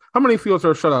shutouts. How many Field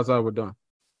Turf shutouts have I ever done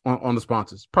on the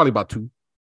sponsors? Probably about 2.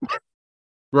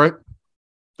 Right?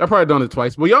 I've probably done it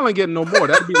twice. Well, y'all ain't getting no more.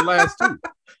 That'll be the last 2.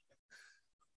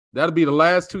 That'll be the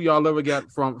last 2 y'all ever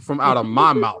got from out of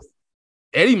my mouth.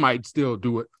 Eddie might still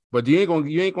do it, but you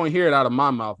ain't gonna hear it out of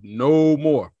my mouth no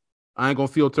more. I ain't gonna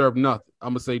Field Turf nothing. I'm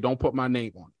gonna say don't put my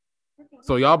name on it.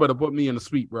 So y'all better put me in the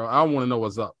suite, bro. I want to know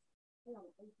what's up.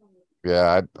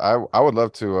 Yeah, I would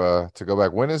love to go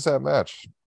back. When is that match?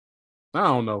 I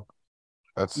don't know.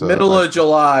 That's middle of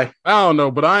July. I don't know,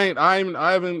 but I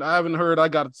haven't heard I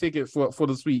got a ticket for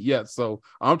the suite yet. So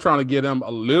I'm trying to get them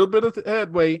a little bit of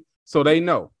headway so they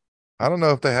know. I don't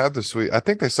know if they have the suite. I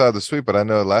think they saw the suite, but I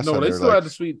know last time they still had the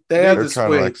suite. They had they're the trying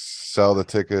suite. to like sell the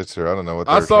tickets, or I don't know what.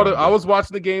 I saw it. I was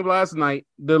watching the game last night,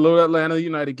 the little Atlanta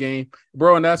United game,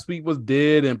 bro, and that suite was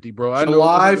dead empty, bro.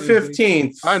 July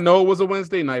 15th. I know it was a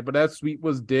Wednesday night, but that suite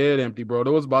was dead empty, bro.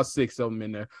 There was about 6 of them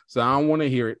in there, so I don't want to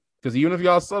hear it because even if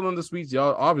y'all selling the suites,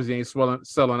 y'all obviously ain't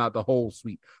selling out the whole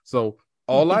suite. So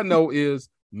all I know is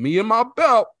me and my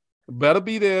belt better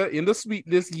be there in the suite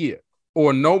this year.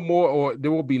 Or no more, or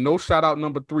there will be no shout out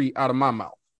number 3 out of my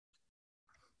mouth.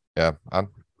 Yeah, I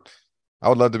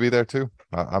would love to be there too.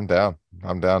 I'm down.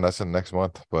 That's in next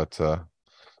month, but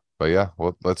yeah,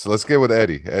 well, let's get with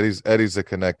Eddie. Eddie's the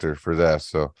connector for that,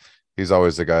 so he's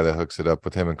always the guy that hooks it up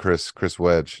with him and Chris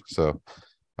Wedge. So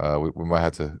we might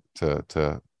have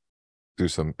to do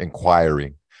some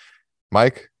inquiring.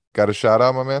 Mike, got a shout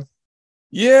out, my man?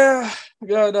 Yeah, I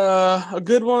got a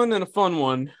good one and a fun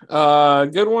one.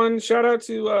 Good one. Shout out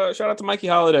to Mikey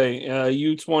Holiday,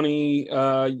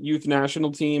 U20 youth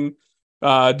national team,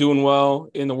 doing well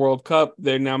in the World Cup.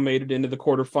 They now made it into the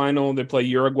quarterfinal. They play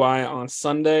Uruguay on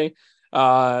Sunday.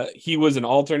 He was an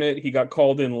alternate. He got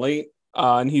called in late,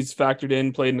 and he's factored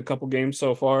in. Played in a couple games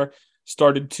so far.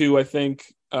 Started 2, I think.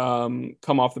 Come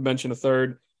off the bench in the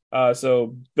third.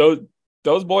 So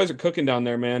those boys are cooking down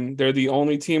there, man. They're the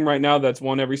only team right now that's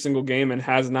won every single game and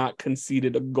has not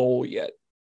conceded a goal yet.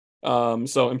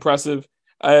 So impressive.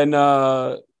 And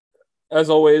as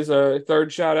always,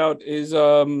 third shout out is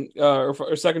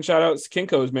or second shout out is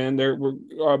Kinko's, man.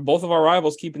 We're both of our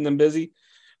rivals keeping them busy.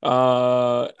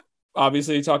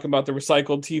 Obviously talking about the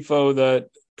recycled tifo that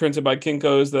printed by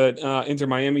Kinko's that Inter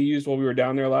Miami used while we were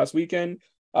down there last weekend.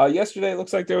 Yesterday, it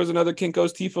looks like there was another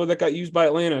Kinko's tifo that got used by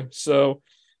Atlanta. So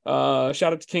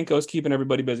shout out to Kinko's keeping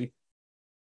everybody busy.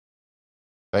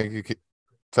 Thank you,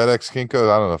 FedEx Kinko's.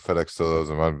 I don't know if FedEx still owes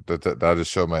them. I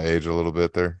just showed my age a little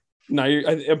bit there. No,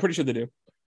 I'm pretty sure they do.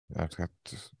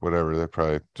 Whatever, they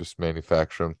probably just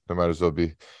manufacture them. They might as well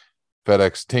be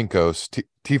FedEx Tinko's,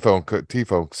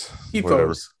 T-Folks,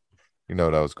 whatever. You know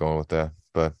what I was going with that.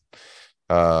 But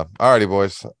alrighty,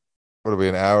 boys. What are we,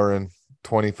 an hour and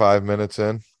 25 minutes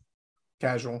in?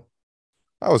 Casual.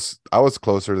 I was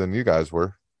closer than you guys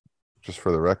were, just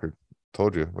for the record.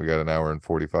 Told you we got an hour and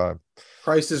 45.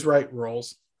 Price is Right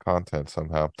rolls. Content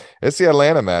somehow. It's the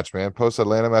Atlanta match, man. Post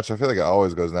Atlanta match. I feel like it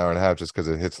always goes an hour and a half just because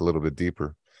it hits a little bit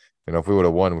deeper. You know, if we would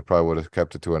have won, we probably would have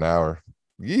kept it to an hour.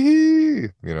 Yee!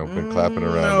 You know, been clapping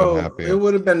around. No, been happy. it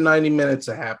would have been 90 minutes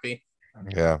of happy.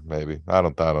 Yeah, maybe. I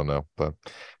don't know. But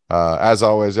as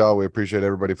always, y'all, we appreciate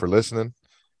everybody for listening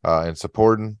and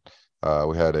supporting.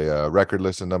 We had a record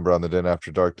listen number on the Den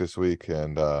After Dark this week,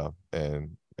 and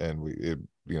we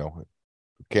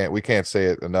we can't say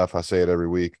it enough. I say it every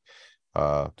week.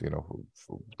 Our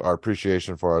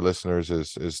appreciation for our listeners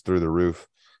is through the roof.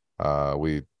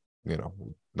 We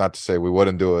not to say we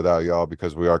wouldn't do it without y'all,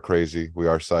 because we are crazy, we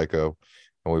are psycho,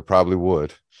 and we probably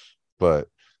would, but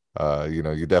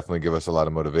you definitely give us a lot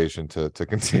of motivation to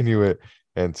continue it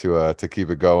and to keep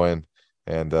it going,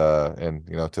 and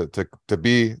to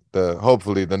be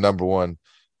hopefully the number one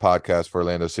podcast for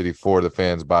Orlando City, for the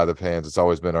fans, by the fans. It's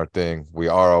always been our thing. We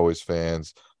are always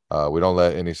fans. We don't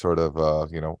let any sort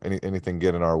of anything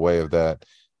get in our way of that,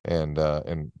 and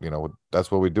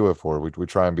that's what we do it for. We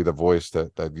try and be the voice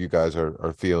that you guys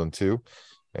are feeling too,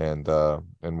 and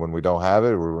when we don't have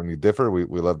it, or when you differ, we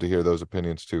love to hear those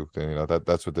opinions too. And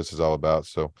that's what this is all about.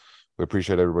 So we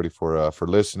appreciate everybody for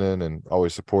listening and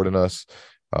always supporting us,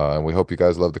 And we hope you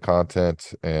guys love the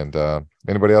content. And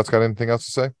anybody else got anything else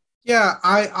to say? Yeah,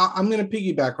 I'm going to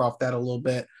piggyback off that a little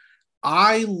bit.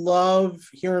 I love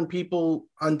hearing people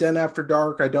on Den After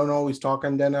Dark. I don't always talk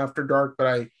on Den After Dark, but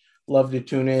I love to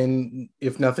tune in,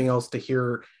 if nothing else, to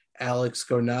hear Alex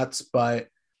go nuts. But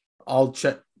I'll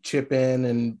chip in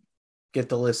and get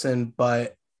to listen.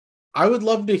 But I would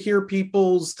love to hear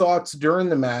people's thoughts during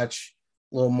the match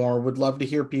a little more. Would love to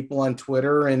hear people on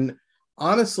Twitter. And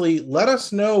honestly, let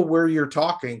us know where you're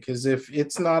talking, because if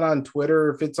it's not on Twitter,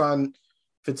 if it's on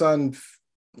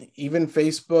even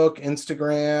Facebook,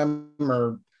 Instagram,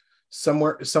 or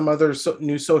somewhere, some other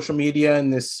new social media in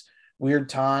this weird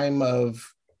time of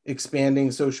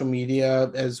expanding social media,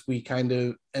 as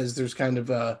there's kind of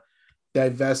a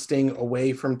divesting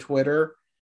away from Twitter,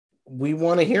 we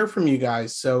want to hear from you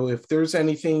guys. So if there's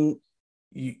anything,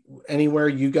 anywhere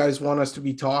you guys want us to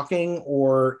be talking,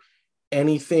 or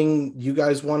anything you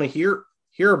guys want to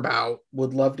hear about,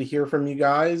 would love to hear from you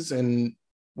guys. And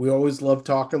we always love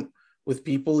talking with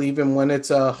people, even when it's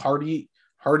a hearty,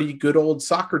 good old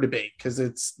soccer debate, because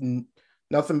it's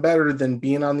nothing better than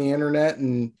being on the internet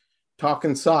and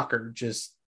talking soccer.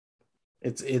 Just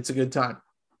it's a good time.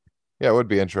 Yeah, it would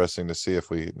be interesting to see if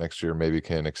we next year maybe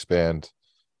can expand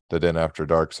the Den After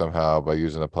Dark somehow by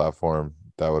using a platform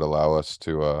that would allow us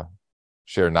to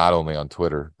share not only on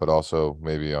Twitter but also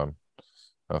maybe on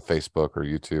Facebook or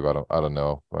YouTube. I don't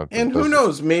know. And who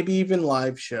knows? Maybe even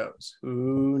live shows.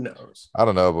 Who knows? I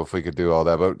don't know if we could do all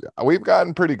that, but we've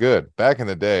gotten pretty good. Back in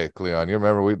the day, Cleon, you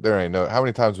remember there ain't no how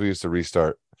many times we used to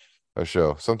restart a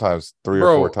show? Sometimes 3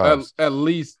 or 4 times. At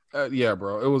least, yeah,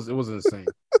 bro. It was insane.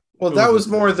 Well, that was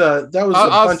more a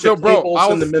bunch of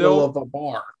tables in the middle of a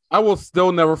bar. I will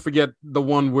still never forget the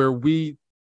one where we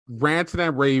ranted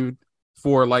and raved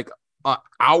for like an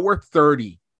hour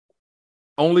 30,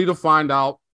 only to find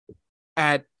out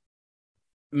at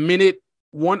minute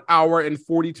 1 hour and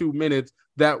 42 minutes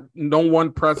that no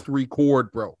one pressed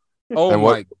record, bro. Oh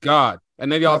my God.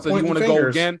 And then y'all said, you want to go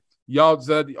again? Y'all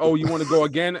said, oh, you want to go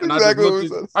again? And exactly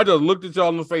I just looked at y'all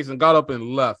in the face and got up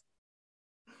and left.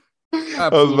 I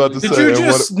was about to say, did you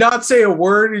just not say a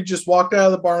word? You just walked out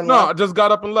of the bar and left? I just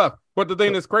got up and left. But the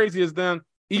thing that's crazy is then,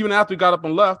 even after we got up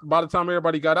and left, by the time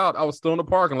everybody got out, I was still in the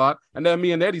parking lot. And then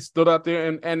me and Eddie stood out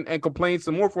there and complained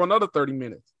some more for another 30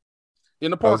 minutes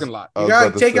in the parking lot. You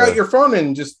got to take out your phone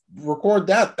and just record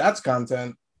that. That's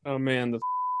content. Oh, man.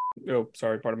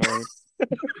 Sorry, part of my language.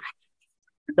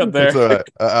 There. It's all right.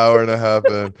 An hour and a half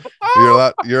in.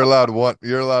 You're allowed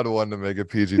one to make it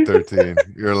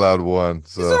PG-13. You're allowed one.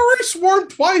 So he's already sworn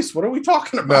twice. What are we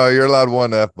talking about? No, you're allowed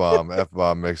one F-bomb.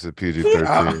 F-bomb makes it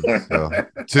PG-13. So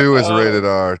 2 is rated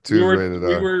R. 2 is rated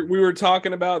R. We were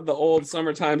talking about the old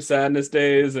Summertime Sadness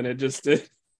days, and it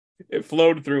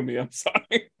flowed through me. I'm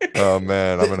sorry. Oh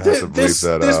man, I'm gonna have to bleep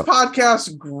that out. This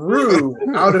podcast grew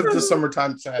out of the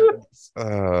Summertime Sadness.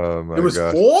 Oh my god, it was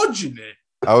fortunate.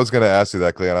 I was going to ask you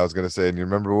that, Cleon. I was going to say, and you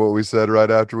remember what we said right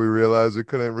after we realized we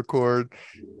couldn't record?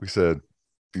 We said,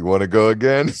 do you want to go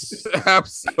again?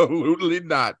 Absolutely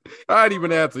not. I didn't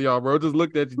even answer y'all, bro. Just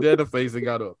looked at you dead in the face and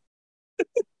got up.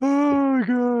 Oh, my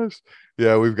gosh.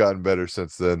 Yeah, we've gotten better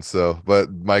since then. So, but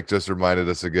Mike just reminded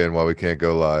us again why we can't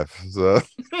go live. So,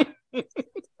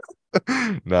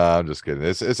 nah, I'm just kidding.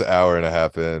 It's an hour and a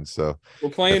half in. So we're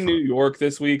playing New York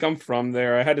this week. I'm from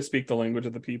there. I had to speak the language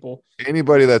of the people.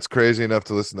 Anybody that's crazy enough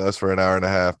to listen to us for an hour and a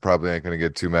half probably ain't going to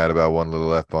get too mad about one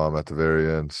little F-bomb at the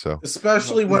very end. So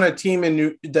especially when a team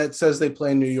that says they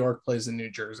play in New York plays in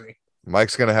New Jersey.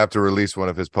 Mike's going to have to release one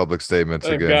of his public statements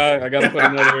again. I got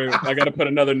to put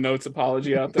another notes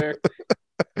apology out there.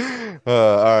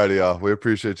 All righty, y'all. We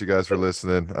appreciate you guys for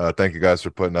listening. Thank you guys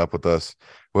for putting up with us.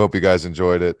 We hope you guys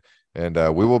enjoyed it. And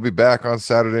we will be back on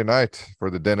Saturday night for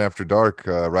the Den After Dark,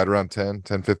 right around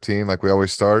 10:15, like we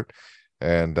always start.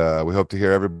 And we hope to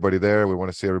hear everybody there. We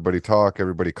want to see everybody talk,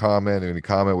 everybody comment. Any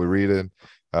comment, we read it.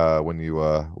 When you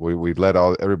we let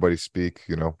everybody speak,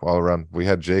 all around. We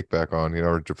had Jake back on,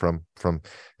 from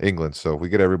England, so we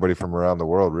get everybody from around the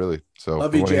world, really. So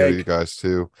love we you, want to hear Jake. you guys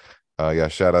too. Yeah,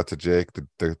 shout out to Jake,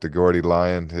 the Gordy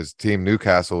Lion. His team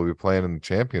Newcastle will be playing in the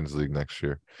Champions League next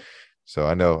year. So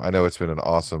I know it's been an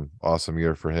awesome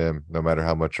year for him. No matter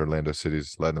how much Orlando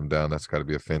City's letting him down, that's got to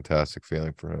be a fantastic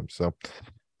feeling for him. So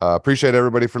appreciate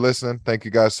everybody for listening. Thank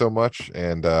you guys so much,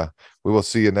 and we will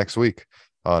see you next week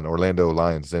on Orlando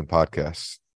Lions Den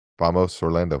Podcast. Vamos,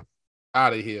 Orlando.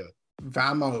 Out of here.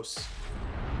 Vamos.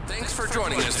 Thanks for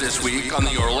joining us this week on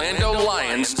the Orlando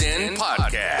Lions Den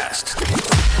Podcast.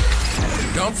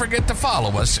 Don't forget to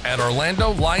follow us at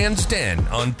Orlando Lions Den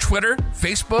on Twitter,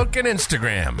 Facebook, and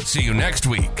Instagram. See you next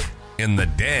week in the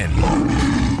Den.